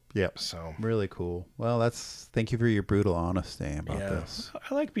love it. Yep. So, Really cool. Well, thank you for your brutal honesty about yeah. this.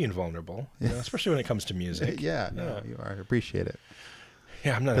 I like being vulnerable, you know, especially when it comes to music. Yeah, no, you are. I appreciate it.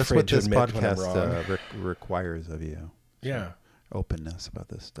 Yeah. I'm not That's afraid what to this admit when I'm wrong. podcast requires of you. Yeah. Openness about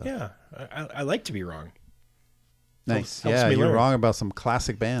this stuff. Yeah. I like to be wrong. Nice. Helps Yeah, me you're learn. wrong about some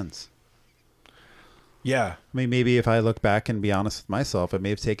classic bands. Yeah. I mean, maybe if I look back and be honest with myself, it may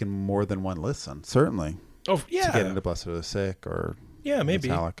have taken more than one listen, certainly, Oh, yeah. to get into Blessed are the Sick or Yeah, maybe.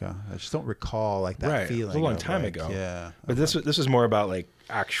 Metallica. I just don't recall like that Right. It was a feeling. long of, time like, ago. Yeah. But this was more about like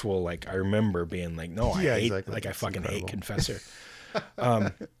actual, like, I remember being like, no, I Yeah, hate, exactly. like, I That's fucking hate incredible. Confessor.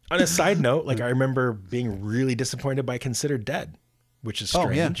 On a side note, like, I remember being really disappointed by Considered Dead, which is Oh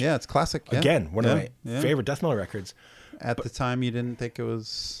strange. yeah, yeah, it's classic. Yeah. Again, one of Yeah, my yeah. favorite death metal records. At the time, you didn't think it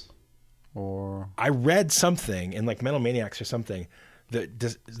was, or I read something in like Metal Maniacs or something that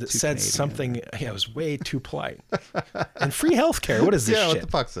said Canadian. something. Yeah, it was way too polite. And free healthcare. What is this yeah, shit? what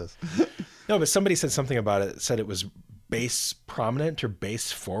the fuck's this? No, but somebody said something about it. Said it was bass prominent or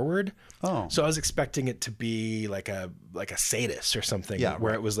bass forward. Oh. So I was expecting it to be like a sadist or something. Yeah,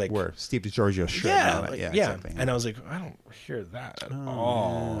 where right. it was like, where Steve DiGiorgio should. yeah, on it. like, Yeah, yeah. exactly. And I was like, I don't hear that at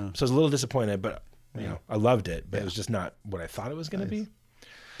all. So I was a little disappointed, but you know, I loved it. But it was just not what I thought it was going to be.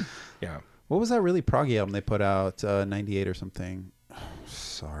 Yeah. What was that really proggy album they put out? 98 or something.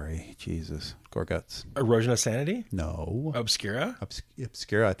 Sorry, Jesus, Gorguts. Erosion of Sanity, No, Obscura.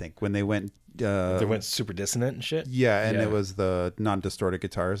 Obscura. I think when they went. They went super dissonant and shit. Yeah, and Yeah. it was the non-distorted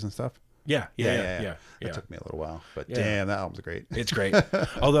guitars and stuff. Yeah. Yeah. It took me a little while, but Yeah. damn, that album's great. It's great.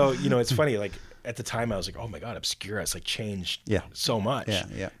 Although, you know, it's funny, like at the time I was like, oh my God, Obscura, it's like changed Yeah. so much. Yeah,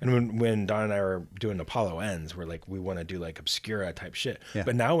 yeah. And when Don and I were doing Apollo Ends, we're like, we want to do like Obscura type shit. Yeah.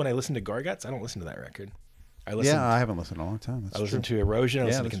 But now when I listen to Gorguts, I don't listen to that record. I listen Yeah, I haven't listened in a long time. That's I listen true. to Erosion, I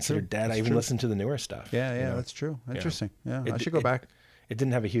listen to that's Considered true. Dead, I That's even true. listen to the newer stuff. Yeah, you know? that's true. Interesting. Yeah, I It- should go back. It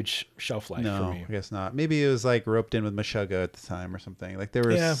didn't have a huge shelf life for No, me. I guess not. Maybe it was like roped in with Meshuggah at the time or something. Like there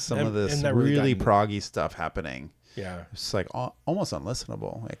was Yeah, some and- of this and that really really got- proggy stuff happening. Yeah. It's like almost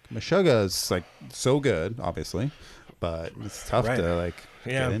unlistenable. Like Meshuggah is like so good, obviously, but it's tough Right. to like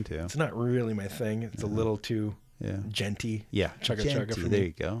Yeah. get into. It's not really my thing. It's a little too Yeah. genty. Yeah. Chugga chugga Genty, for there me.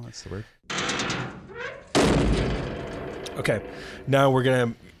 you go. That's the word. Okay. Now we're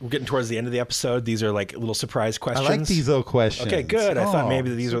getting towards the end of the episode. These are like little surprise questions. I like these little questions. Okay, good. I thought Oh,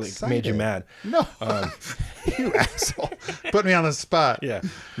 maybe these so were like, made you excited. mad. No, you asshole. Put me on the spot. Yeah.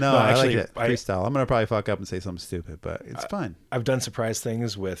 No, No, I actually, like it. Freestyle. I'm gonna probably fuck up and say something stupid, but it's fine. I've done surprise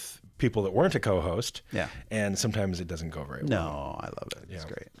things with people that weren't a co-host. Yeah. And sometimes it doesn't go very well. No, I love it. It's Yeah.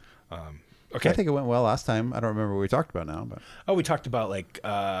 great. Okay. I think it went well last time. I don't remember what we talked about now, but Oh, we talked about like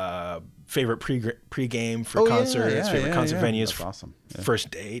favorite pre-game for Oh, yeah, concerts, yeah, favorite yeah, concert yeah. venues, That's awesome. Yeah.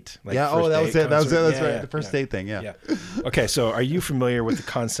 first date. Like yeah. first Oh, that was date it. That was it. concert. That's Yeah, right. yeah, The first yeah. date thing. Yeah. Okay, so are you familiar with the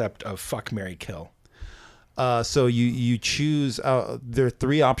concept of fuck, marry, kill? So you choose. There are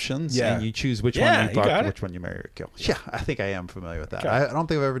 3 options, and you choose which one you fuck, which one you marry or kill. Yeah, I think I am familiar with that. Okay. I don't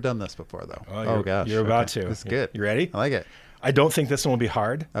think I've ever done this before, though. Oh gosh, you're about to. It's good. You ready? I like it. I don't think this one will be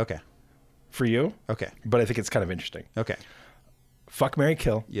hard. Okay. For you. Okay. But I think it's kind of interesting. Okay. Fuck, marry,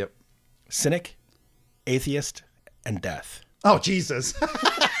 kill. Yep. Cynic, atheist, and death. Oh Jesus.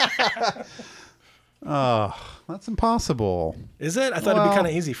 Oh, that's impossible. Is it? I thought it'd be kind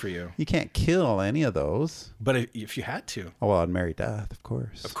of easy for you. You can't kill any of those. But if you had to. Oh, well, I'd marry death, of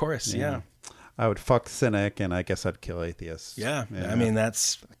course. Of course, yeah. I would fuck cynic, and I guess I'd kill atheist. Yeah. I mean,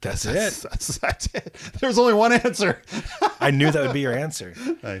 that's it. That's it. There's only one answer. I knew that would be your answer.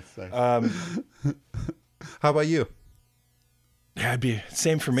 Nice. How about you? Yeah, it'd be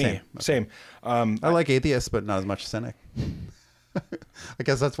same for me. Same. I like atheists, but not as much cynic. I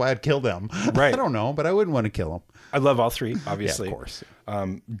guess that's why I'd kill them. Right. I don't know, but I wouldn't want to kill them. I love all 3, obviously. Yeah, of course.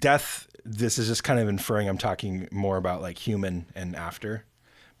 Death, this is just kind of inferring I'm talking more about like human and after,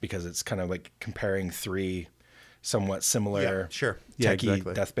 because it's kind of like comparing 3 somewhat similar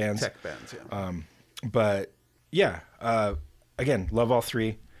techie death bands. Tech bands, yeah. But yeah, again, love all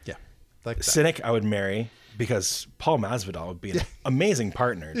 3. Yeah. Like that. Cynic, I would marry. Because Paul Masvidal would be an amazing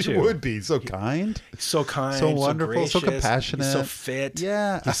partner too. He would be so kind, so wonderful, so so compassionate, he's so fit.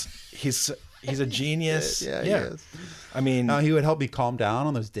 Yeah, he's a genius. Yeah, he is. I mean, he would help me calm down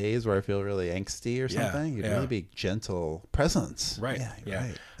on those days where I feel really angsty or something. He'd really be gentle presence. Right. Yeah.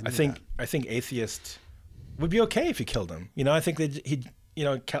 Right. I think atheist would be okay if you killed him. You know, I think that he,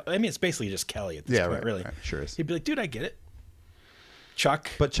 I mean, it's basically just Kelly at this point, really. Right, sure is. He'd be like, dude, I get it.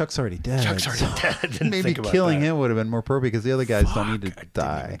 Chuck. But Chuck's already dead. Maybe killing him would have been more appropriate because the other guys don't need to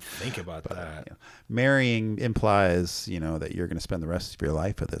die. Didn't even think about that. Marrying implies, that you're going to spend the rest of your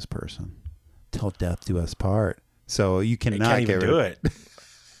life with this person. Till death do us part. So you cannot get rid of it.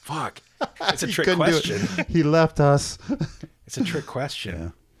 Fuck. It's a trick question. He left us. It's a trick question. Yeah.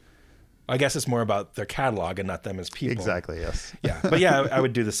 I guess it's more about their catalog and not them as people. Exactly, yes. Yeah. But yeah, I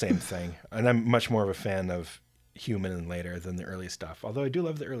would do the same thing. And I'm much more of a fan of human and later than the early stuff, although I do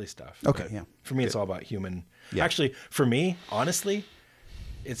love the early stuff. Okay, yeah. For me, it's all about human. Yeah. Actually, for me, honestly,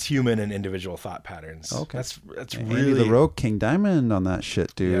 it's human and individual thought patterns. Okay. That's really Andy LaRocque, King Diamond on that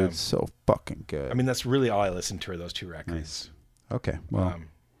shit, dude. Yeah. It's so fucking good. I mean, that's really all I listen to are those 2 records. Nice. Okay, well,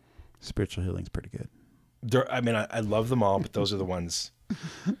 Spiritual Healing's pretty good. I love them all, but those are the ones.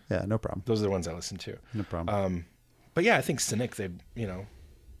 Yeah, no problem. Those are the ones I listen to. No problem. But yeah, I think Cynic,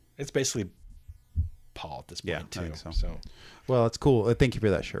 it's basically Paul at this point too. I think so. Well, it's cool. Thank you for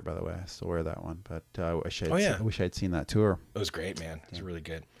that shirt, by the way. I still wear that one, but I wish I'd seen that tour. It was great, man. It was really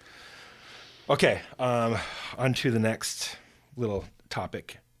good. Okay, on to the next little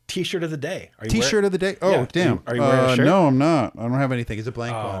topic. T-shirt of the day. T-shirt of the day. Oh, damn. Are you wearing a shirt? No, I'm not. I don't have anything. It's a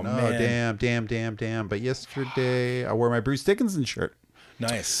blank one. Man. Oh, damn. But yesterday I wore my Bruce Dickinson shirt.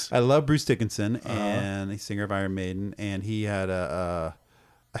 Nice. I love Bruce Dickinson, and he's singer of Iron Maiden, and he had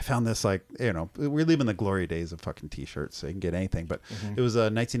I found this we're leaving the glory days of fucking T-shirts, so you can get anything. But it was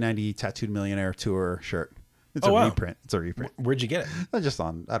a 1990 Tattooed Millionaire tour shirt. It's a reprint. It's a reprint. Where'd you get it? Just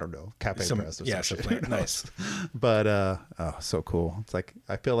on, I don't know, Cafe Press or something. Nice. But so cool. It's like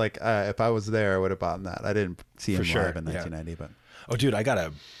I feel like if I was there, I would have bought that. I didn't see him live in 1990, but dude,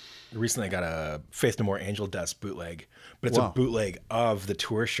 recently I got a Faith No More Angel Dust bootleg, but it's a bootleg of the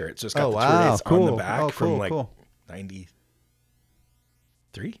tour shirt. So it's got the tour dates on the back from 93,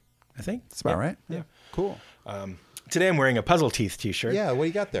 I think. That's about right. Yeah. Cool. Today I'm wearing a Puzzle Teeth t-shirt. Yeah, what do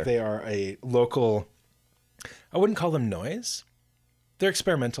you got there? They are a local, I wouldn't call them noise. They're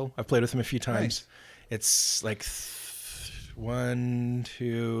experimental. I've played with them a few times. Nice. It's like 1,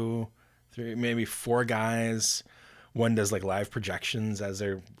 2, 3, maybe 4 guys. One does like live projections as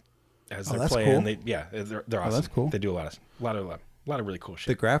they're playing. Cool. They're awesome. That's cool. They do a lot of really cool shit.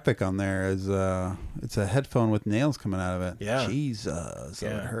 The graphic on there is it's a headphone with nails coming out of it. Yeah. Jesus.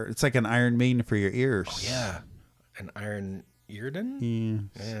 Yeah. It hurt. It's like an Iron Maiden for your ears. Oh, yeah. An Iron Earden?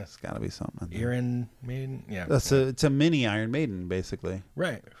 Yeah. It's got to be something. Iron Maiden? Yeah. It's a mini Iron Maiden, basically.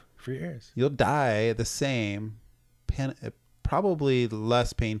 Right. For your ears. You'll die the same, probably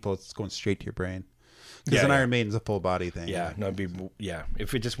less painful. It's going straight to your brain. Because an Iron Maiden's a full body thing. Yeah. No,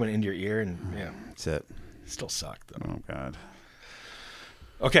 if it just went into your ear and That's it. Still sucked though. Oh God.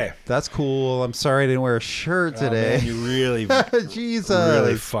 Okay. That's cool. I'm sorry I didn't wear a shirt today. Man, you really Jesus.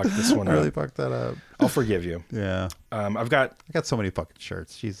 Really fucked this one up. Really fucked that up. I'll forgive you. Yeah. I got so many fucking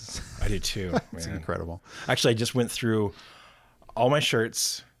shirts. Jesus. I do too. It's incredible. Actually, I just went through all my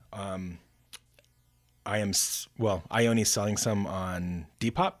shirts. Ioni's selling some on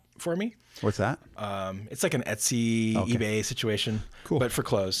Depop for me. What's that? It's like an Etsy, eBay situation, but for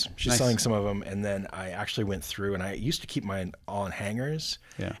clothes. She's selling some of them, and then I actually went through, and I used to keep mine all in hangers,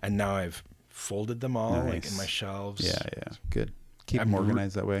 and now I've folded them all like in my shelves. Yeah, good. Keep them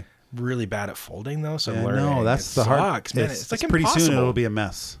organized that way. Really bad at folding though, so I'm learning. No, that's the hard. Man. It's like pretty impossible. soon it'll be a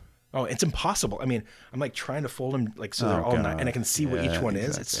mess. Oh, it's impossible. I mean, I'm like trying to fold them like so they're all nice, and I can see what each one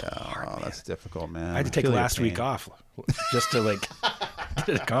is. It's hard. Oh, that's difficult, man. I had to take last week off just to like get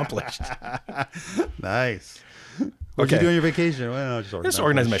it accomplished. Nice. What you do on your vacation? Well, just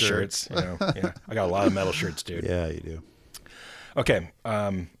organize my shirts. You know, I got a lot of metal shirts, dude. Yeah, you do. Okay,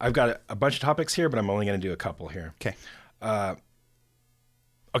 I've got a bunch of topics here, but I'm only going to do a couple here. Okay.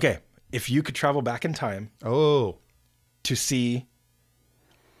 Okay, if you could travel back in time, to see.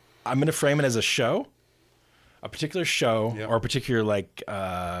 I'm going to frame it as a show, a particular show or a particular like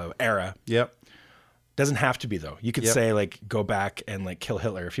era. Yep. Doesn't have to be though. You could say like go back and like kill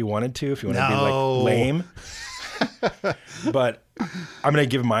Hitler if you wanted to, if you want to be like lame. But I'm going to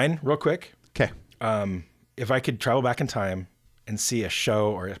give mine real quick. Okay. If I could travel back in time and see a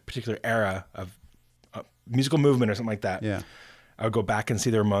show or a particular era of a musical movement or something like that. Yeah. I would go back and see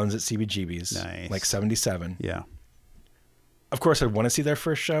the Ramones at CBGB's. Nice. Like 77. Yeah. Of course, I'd want to see their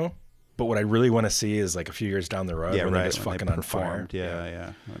first show, but what I really want to see is like a few years down the road when they're just fucking on fire.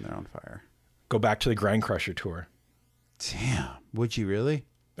 Yeah, when they're on fire. Go back to the Grind Crusher tour. Damn. Would you really?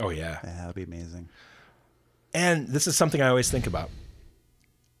 Oh, yeah. Yeah, that'd be amazing. And this is something I always think about.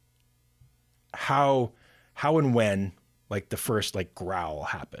 How and when like the first like growl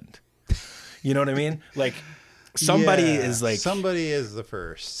happened. You know what I mean? Like somebody is the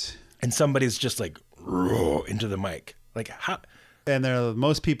first. And somebody's just like into the mic. Like how? And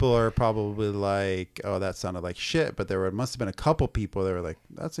most people are probably like, "Oh, that sounded like shit," but must have been a couple people that were like,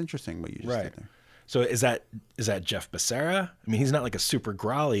 "That's interesting what you just did there." So is that Jeff Becerra? I mean, he's not like a super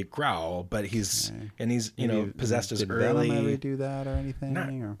growly growl, but he's possessed as early. Did Venom ever do that or anything?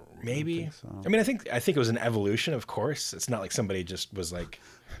 Or maybe. I mean, I think it was an evolution. Of course, it's not like somebody just was like.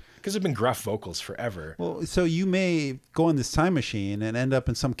 Because there've been gruff vocals forever. Well, so you may go in this time machine and end up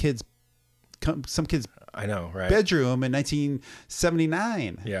in some kid's I know, right? bedroom in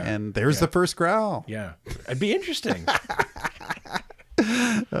 1979. Yeah. And there's the first growl. Yeah. It'd be interesting.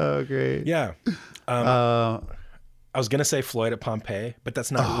 Oh, great. Yeah. I was going to say Floyd at Pompeii, but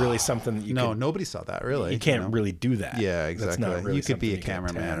that's not really something that you No, nobody saw that, really. You can't really do that. Yeah, exactly. That's not really you could be a something you can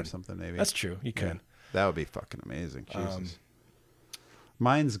cameraman attend. or something, maybe. That's true. You could. Yeah. That would be fucking amazing. Jesus.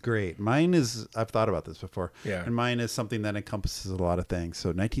 Mine's great. Mine is, I've thought about this before. Yeah. And mine is something that encompasses a lot of things. So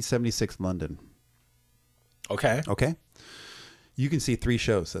 1976 London. Okay. You can see 3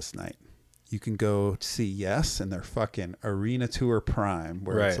 shows this night. You can go see Yes and their fucking Arena Tour Prime,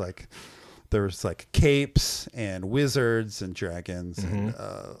 where it's like there's like capes and wizards and dragons and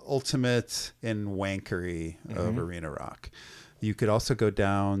ultimate and wankery of arena rock. You could also go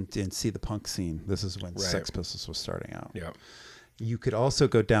down and see the punk scene. This is when Sex Pistols was starting out. Yeah. You could also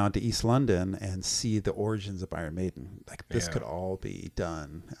go down to East London and see the origins of Iron Maiden. Like this could all be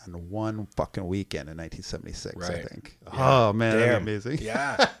done in one fucking weekend in 1976, I think. Yeah. Oh man, that'd be amazing.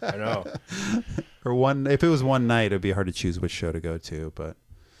 Yeah, I know. If it was one night, it'd be hard to choose which show to go to, but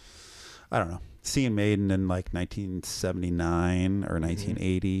I don't know. Seeing Maiden in like 1979 or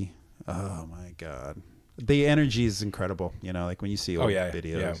 1980. Oh my God. The energy is incredible. You know, like when you see old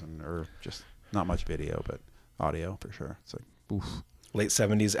videos or just not much video, but audio for sure. It's like, oof. Late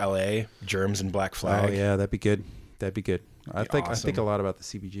 70s LA, Germs and Black Flag. Oh yeah, that'd be good. I think a lot about the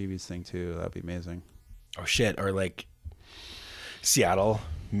CBGB's thing too. That'd be amazing. Oh shit, or like Seattle,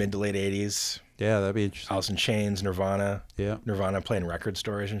 mid to late 80s. Yeah, that'd be interesting. Alice in Chains, Nirvana. Yeah. Nirvana playing record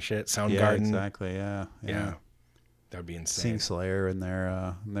stores and shit. Soundgarden. Yeah, exactly. Yeah. That would be insane. Seeing Slayer in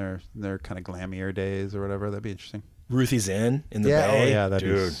their kind of glammier days or whatever. That'd be interesting. Ruthie's Inn in the Bay. Oh yeah,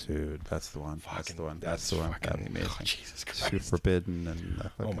 dude, that's the one. That's the one. Fucking, that'd be amazing. Oh, Jesus Christ. Super Forbidden and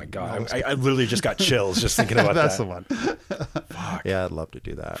oh my God, I literally just got chills just thinking about that's that. the one. Fuck. Yeah, I'd love to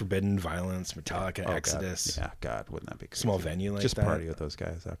do that. Forbidden Violence, Metallica, Exodus. God. Yeah, God, wouldn't that be crazy? Small venue like just that. Party with those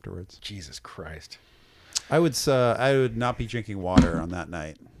guys afterwards. Jesus Christ. I would not be drinking water on that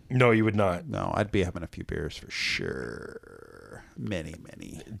night. No, you would not. No, I'd be having a few beers for sure. Many.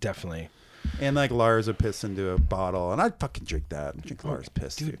 Definitely. And like Lars would piss into a bottle, and I'd fucking drink that and drink Lars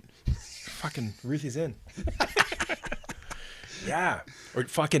piss, dude. Fucking Ruthie's Inn. Yeah. Or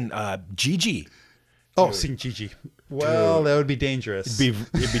fucking Gigi. Oh, seeing Gigi. Well, dude, that would be dangerous. It'd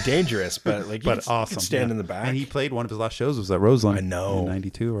be dangerous, but like, awesome. You could stand in the back. And he played one of his last shows was at Roseland. I know. In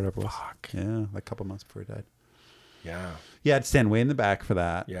 92 or whatever it was. Fuck. Yeah, like a couple months before he died. Yeah. Yeah, I'd stand way in the back for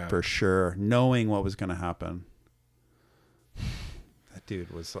that. Yeah. For sure. Knowing what was going to happen. dude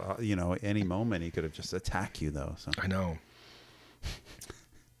was, any moment he could have just attacked you though. So I know.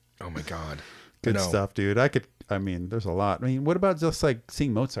 Oh my God. Good stuff, dude. There's a lot. I mean, what about just like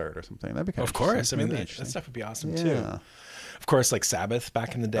seeing Mozart or something? That'd be kind of course. I mean, that stuff would be awesome too. Of course, like Sabbath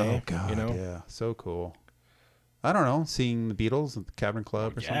back in the day. Oh God, yeah, so cool. I don't know, seeing the Beatles at the Cavern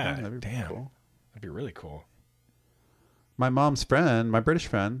Club or something. That'd be cool. That'd be really cool. My mom's friend, my British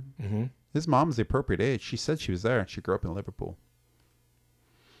friend, his mom's the appropriate age. She said she was there. She grew up in Liverpool.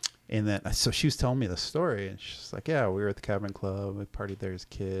 And then, so she was telling me the story, and she's like, yeah, we were at the Cavern Club. We partied there as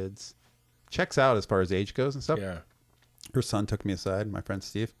kids. Checks out as far as age goes and stuff. Yeah. Her son took me aside, my friend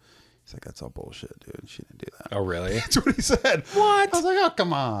Steve. He's like, that's all bullshit, dude. She didn't do that. Oh, really? That's what he said. What? I was like, oh,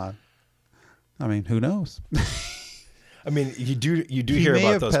 come on. I mean, who knows? I mean, you do hear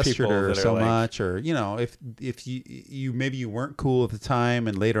about those people that are so much, or if you maybe you weren't cool at the time,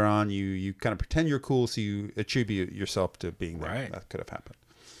 and later on you kind of pretend you're cool, so you attribute yourself to being there. Right. That could have happened.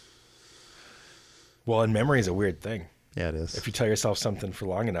 Well, and memory is a weird thing. Yeah, it is. If you tell yourself something for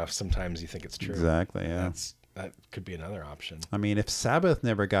long enough, sometimes you think it's true. Exactly. Yeah. That could be another option. I mean, if Sabbath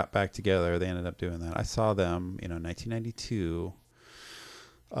never got back together, they ended up doing that. I saw them, 1992.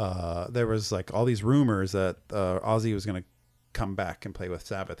 There was like all these rumors that Ozzy was going to come back and play with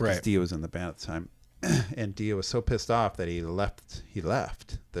Sabbath because Dio was in the band at the time, and Dio was so pissed off that he left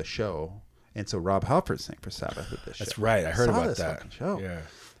the show, and so Rob Halford sang for Sabbath at this show. That's right. I heard about that show. Yeah.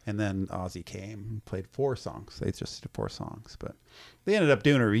 And then Ozzy came and played 4 songs. They just did 4 songs, but they ended up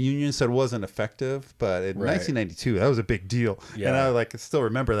doing a reunion, so it wasn't effective. But in 1992, that was a big deal. Yeah. And I still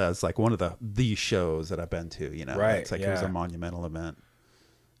remember that as like one of the shows that I've been to. Right. It's like it was a monumental event.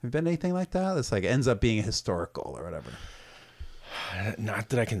 Have you been to anything like that? It's like ends up being historical or whatever. Not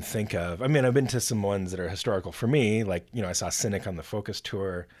that I can think of. I mean, I've been to some ones that are historical for me. Like, I saw Cynic on the Focus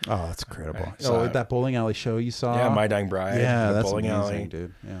tour. Oh, that's incredible. That bowling alley show you saw? Yeah, My Dying Bride. Yeah, that's bowling amazing, alley.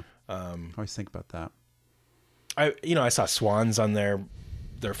 Dude. Yeah. I always think about that. I saw Swans on their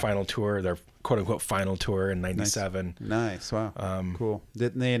final tour, their quote unquote final tour in '97. Nice. Wow. Cool.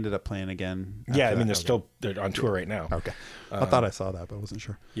 They ended up playing again. Yeah, I mean, they're on tour right now. Okay. I thought I saw that, but I wasn't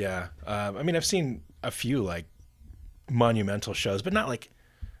sure. Yeah. I mean, I've seen a few like monumental shows, but not like,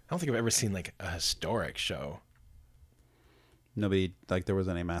 I don't think I've ever seen like a historic show. Nobody, like there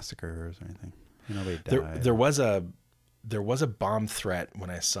wasn't any massacres or anything. Nobody died. There was a bomb threat when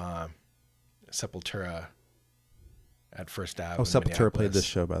I saw Sepultura at First Ave. Oh, Sepultura played this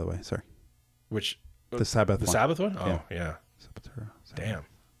show, by the way. Sorry. Which? The Sabbath one. The Sabbath one? Oh, yeah. Sepultura. Damn.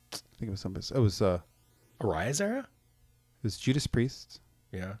 I think it was somebody. It was Arias era? It was Judas Priest.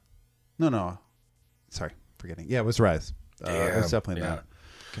 Yeah. No. Sorry, forgetting. Yeah, it was Rise. It was definitely that.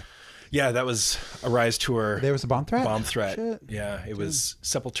 Okay. Yeah, that was a Rise tour. There was a bomb threat? Bomb threat. Shit. Yeah, it was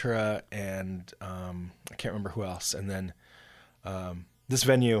Sepultura and I can't remember who else. And then this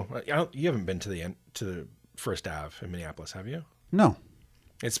venue, you haven't been to the First Ave in Minneapolis, have you? No.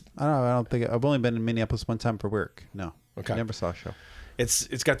 I don't think I've only been in Minneapolis one time for work. No. Okay. I never saw a show.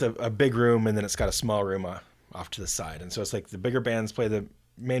 It's got a big room, and then it's got a small room off to the side. And so it's like the bigger bands play the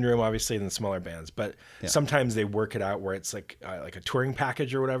main room, obviously, and the smaller bands. But sometimes they work it out where it's like a touring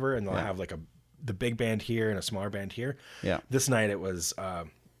package or whatever, and they'll have like the big band here and a smaller band here. Yeah. This night it was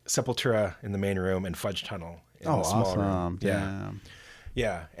Sepultura in the main room and Fudge Tunnel in the small room. Damn.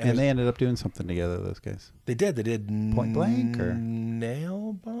 Yeah. And they ended up doing something together, those guys. They did. They did Point Blank or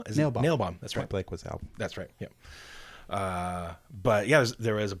Nail Bomb? Nail Bomb. That's right. Point Blank was the album. That's right. Yeah. But yeah,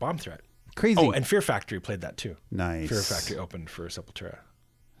 there was a bomb threat. Crazy. Oh, and Fear Factory played that too. Nice. Fear Factory opened for Sepultura.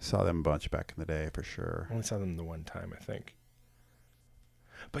 Saw them a bunch back in the day for sure. I only saw them the one time, I think.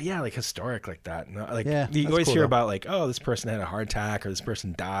 But yeah, like historic like that. Like you always hear about like, oh, this person had a heart attack or this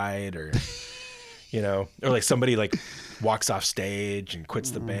person died or or like somebody like walks off stage and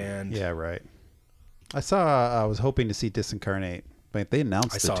quits the band. Yeah, right. I was hoping to see Disincarnate, but they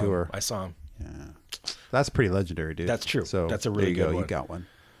announced the tour. I saw him. Yeah. That's pretty legendary, dude. That's true. So that's a really good one. You got one.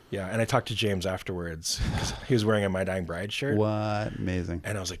 Yeah, and I talked to James afterwards because he was wearing a My Dying Bride shirt. What? Amazing.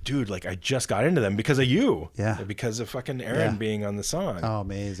 And I was like, dude, like I just got into them because of you. Yeah. Because of fucking Aaron being on the song. Oh,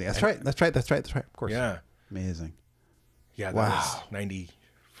 amazing. That's right. Of course. Yeah. Amazing. Yeah, that was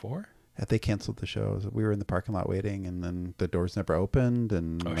 94? They canceled the shows. We were in the parking lot waiting, and then the doors never opened,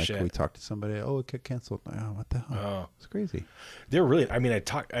 and we talked to somebody. Oh, it got canceled. Oh, what the hell? Oh, it's crazy. They're really. I mean,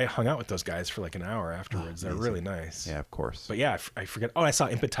 I hung out with those guys for like an hour afterwards. They're really nice. Yeah, of course. But yeah, I forget. Oh, I saw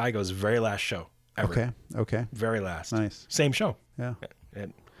Impetigo's very last show ever. Okay. Very last. Nice. Same show. Yeah.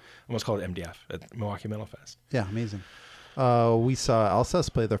 It almost called MDF at Milwaukee Metal Fest. Yeah, amazing. We saw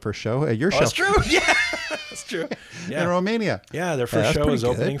Alcest play their first show at your show. That's true. Yeah, that's true. Yeah. In Romania. Yeah, their first show was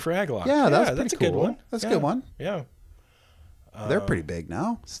opening for Agalloch. Yeah, that's a cool. good one. That's a good one. Yeah. They're pretty big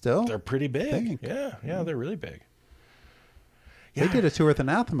now. Still, they're pretty big. Yeah, they're really big. Yeah. They did a tour with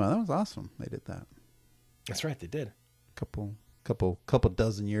Anathema. That was awesome. They did that. That's right. They did. Couple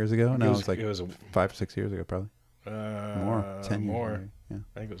dozen years ago. No, it was 5 or 6 years ago, probably. More. 10 more. Years. Yeah.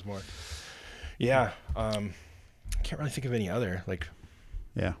 I think it was more. Yeah. I can't really think of any other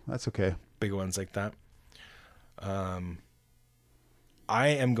Yeah, that's okay. Big ones like that. I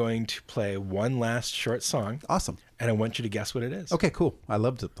am going to play one last short song. Awesome. And I want you to guess what it is. Okay, cool. I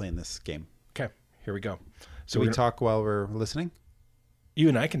love playing this game. Okay, here we go. So we talk while we're listening? You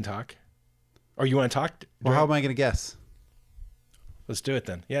and I can talk. Or you want to talk? Well, how am I going to guess? Let's do it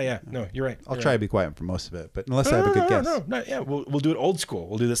then. Yeah. No, you're right. I'll try to be quiet for most of it, but unless I have a good guess. No. Yeah, we'll do it old school.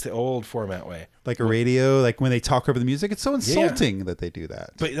 We'll do this the old format way. Like a radio, like when they talk over the music. It's so insulting that they do that.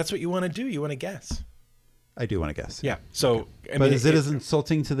 But that's what you want to do. You want to guess. I do want to guess. Yeah. So, I mean, is it as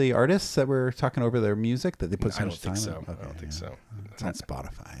insulting to the artists that we're talking over their music that they put so much time in? Okay, I don't think so. It's on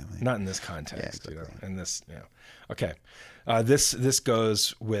Spotify. Not in this context. Yeah, exactly. In this, Okay. This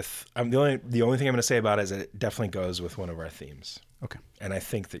goes with. The only thing I'm going to say about it is it definitely goes with one of our themes. Okay. And I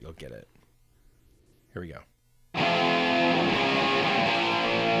think that you'll get it. Here we go.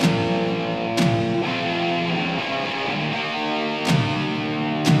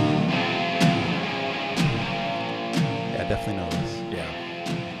 Definitely know this. Yeah.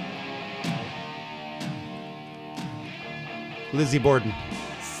 Lizzie Borden.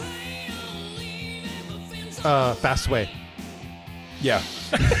 Fast Way. Yeah.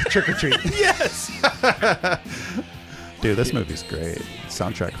 Trick or Treat. Yes. Dude, this movie's great.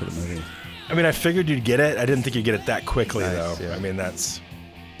 Soundtrack for the movie. I mean, I figured you'd get it. I didn't think you'd get it that quickly, though. Yeah. I mean, that's...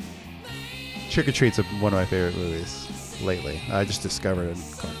 Trick or Treat's one of my favorite movies lately. I just discovered it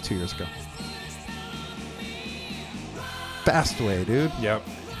 2 years ago. Fast Way, dude. Yep.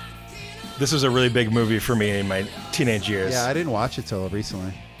 This was a really big movie for me in my teenage years. Yeah, I didn't watch it till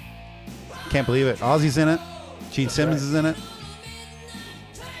recently. Can't believe it. Ozzy's in it. Gene Simmons is in it.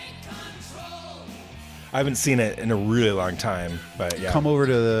 I haven't seen it in a really long time, but yeah. Come over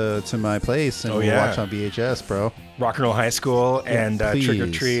to my place and we'll watch on VHS, bro. Rock and Roll High School and Trick or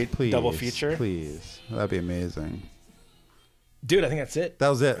Treat double feature. Please. That'd be amazing. Dude, I think that's it. That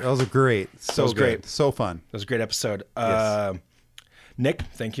was it. That was great. So good. Great. So fun. That was a great episode. Yes. Nick,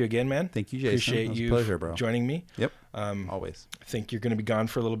 thank you again, man. Thank you, Jason. Appreciate you pleasure, bro. joining me. Yep. Always. I think you're going to be gone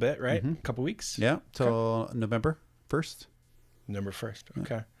for a little bit, right? A couple weeks? Yeah, till November 1st. November 1st.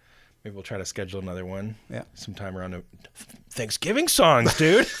 Okay. Maybe we'll try to schedule another one. Yeah. Sometime around Thanksgiving songs,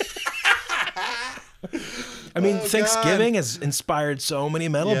 dude. I mean, Thanksgiving has inspired so many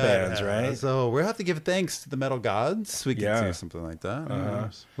metal bands, right? So we'll have to give thanks to the metal gods. We can do something like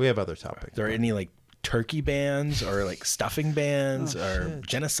that. We have other topics. Are there any turkey bands or stuffing bands or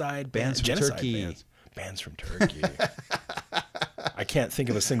genocide bands? Genocide Turkey. Bands from Turkey. I can't think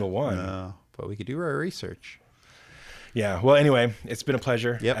of a single one. No, but we could do our research. Yeah. Well, anyway, it's been a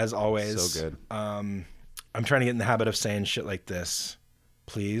pleasure as always. So good. I'm trying to get in the habit of saying shit like this.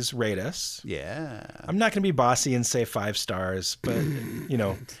 Please rate us. Yeah. I'm not going to be bossy and say 5 stars, but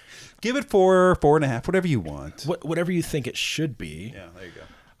give it 4, 4.5, whatever you want. Whatever you think it should be. Yeah, there you go.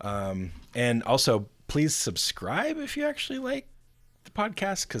 And also, please subscribe if you actually like the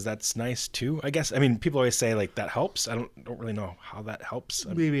podcast, because that's nice too. I guess. I mean, people always say that helps. I don't really know how that helps.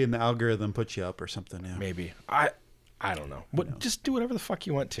 Maybe an algorithm puts you up or something. Yeah. Maybe. I don't know. Just do whatever the fuck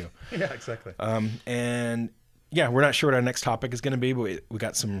you want to. Yeah, exactly. And yeah, we're not sure what our next topic is going to be, but we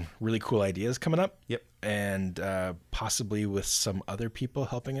got some really cool ideas coming up. Yep. And possibly with some other people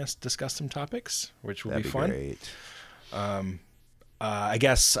helping us discuss some topics, which will That'd be fun. Great. I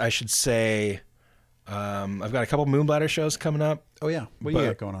guess I should say I've got a couple Moonbladder shows coming up. Oh, yeah. What do you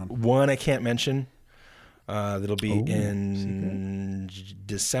got going on? One I can't mention. That'll be in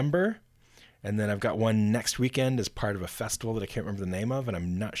December. And then I've got one next weekend as part of a festival that I can't remember the name of, and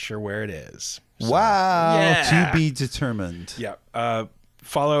I'm not sure where it is. So, wow. Yeah. To be determined. Yeah.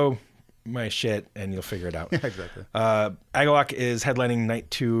 Follow my shit, and you'll figure it out. Yeah, exactly. Agalloch is headlining night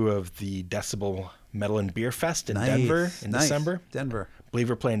 2 of the Decibel Metal and Beer Fest in Denver in December. Denver. I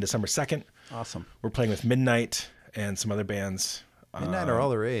believe we're playing December 2nd. Awesome. We're playing with Midnight and some other bands. Midnight are all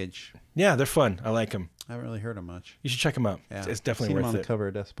the rage. Yeah, they're fun. I like them. I haven't really heard them much. You should check them out. Yeah. It's definitely worth it. worth On it. the cover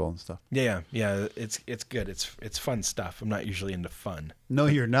of Decibel and stuff. Yeah. It's good. It's fun stuff. I'm not usually into fun. No,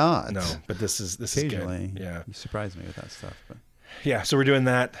 you're not. No, but this is occasionally. Good. Yeah, you surprise me with that stuff. But yeah, so we're doing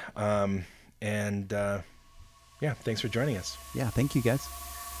that. And yeah, thanks for joining us. Yeah, thank you guys.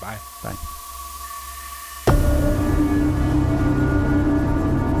 Bye. Bye.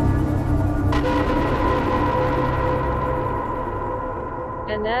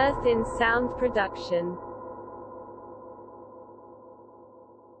 An Earth in Sound production.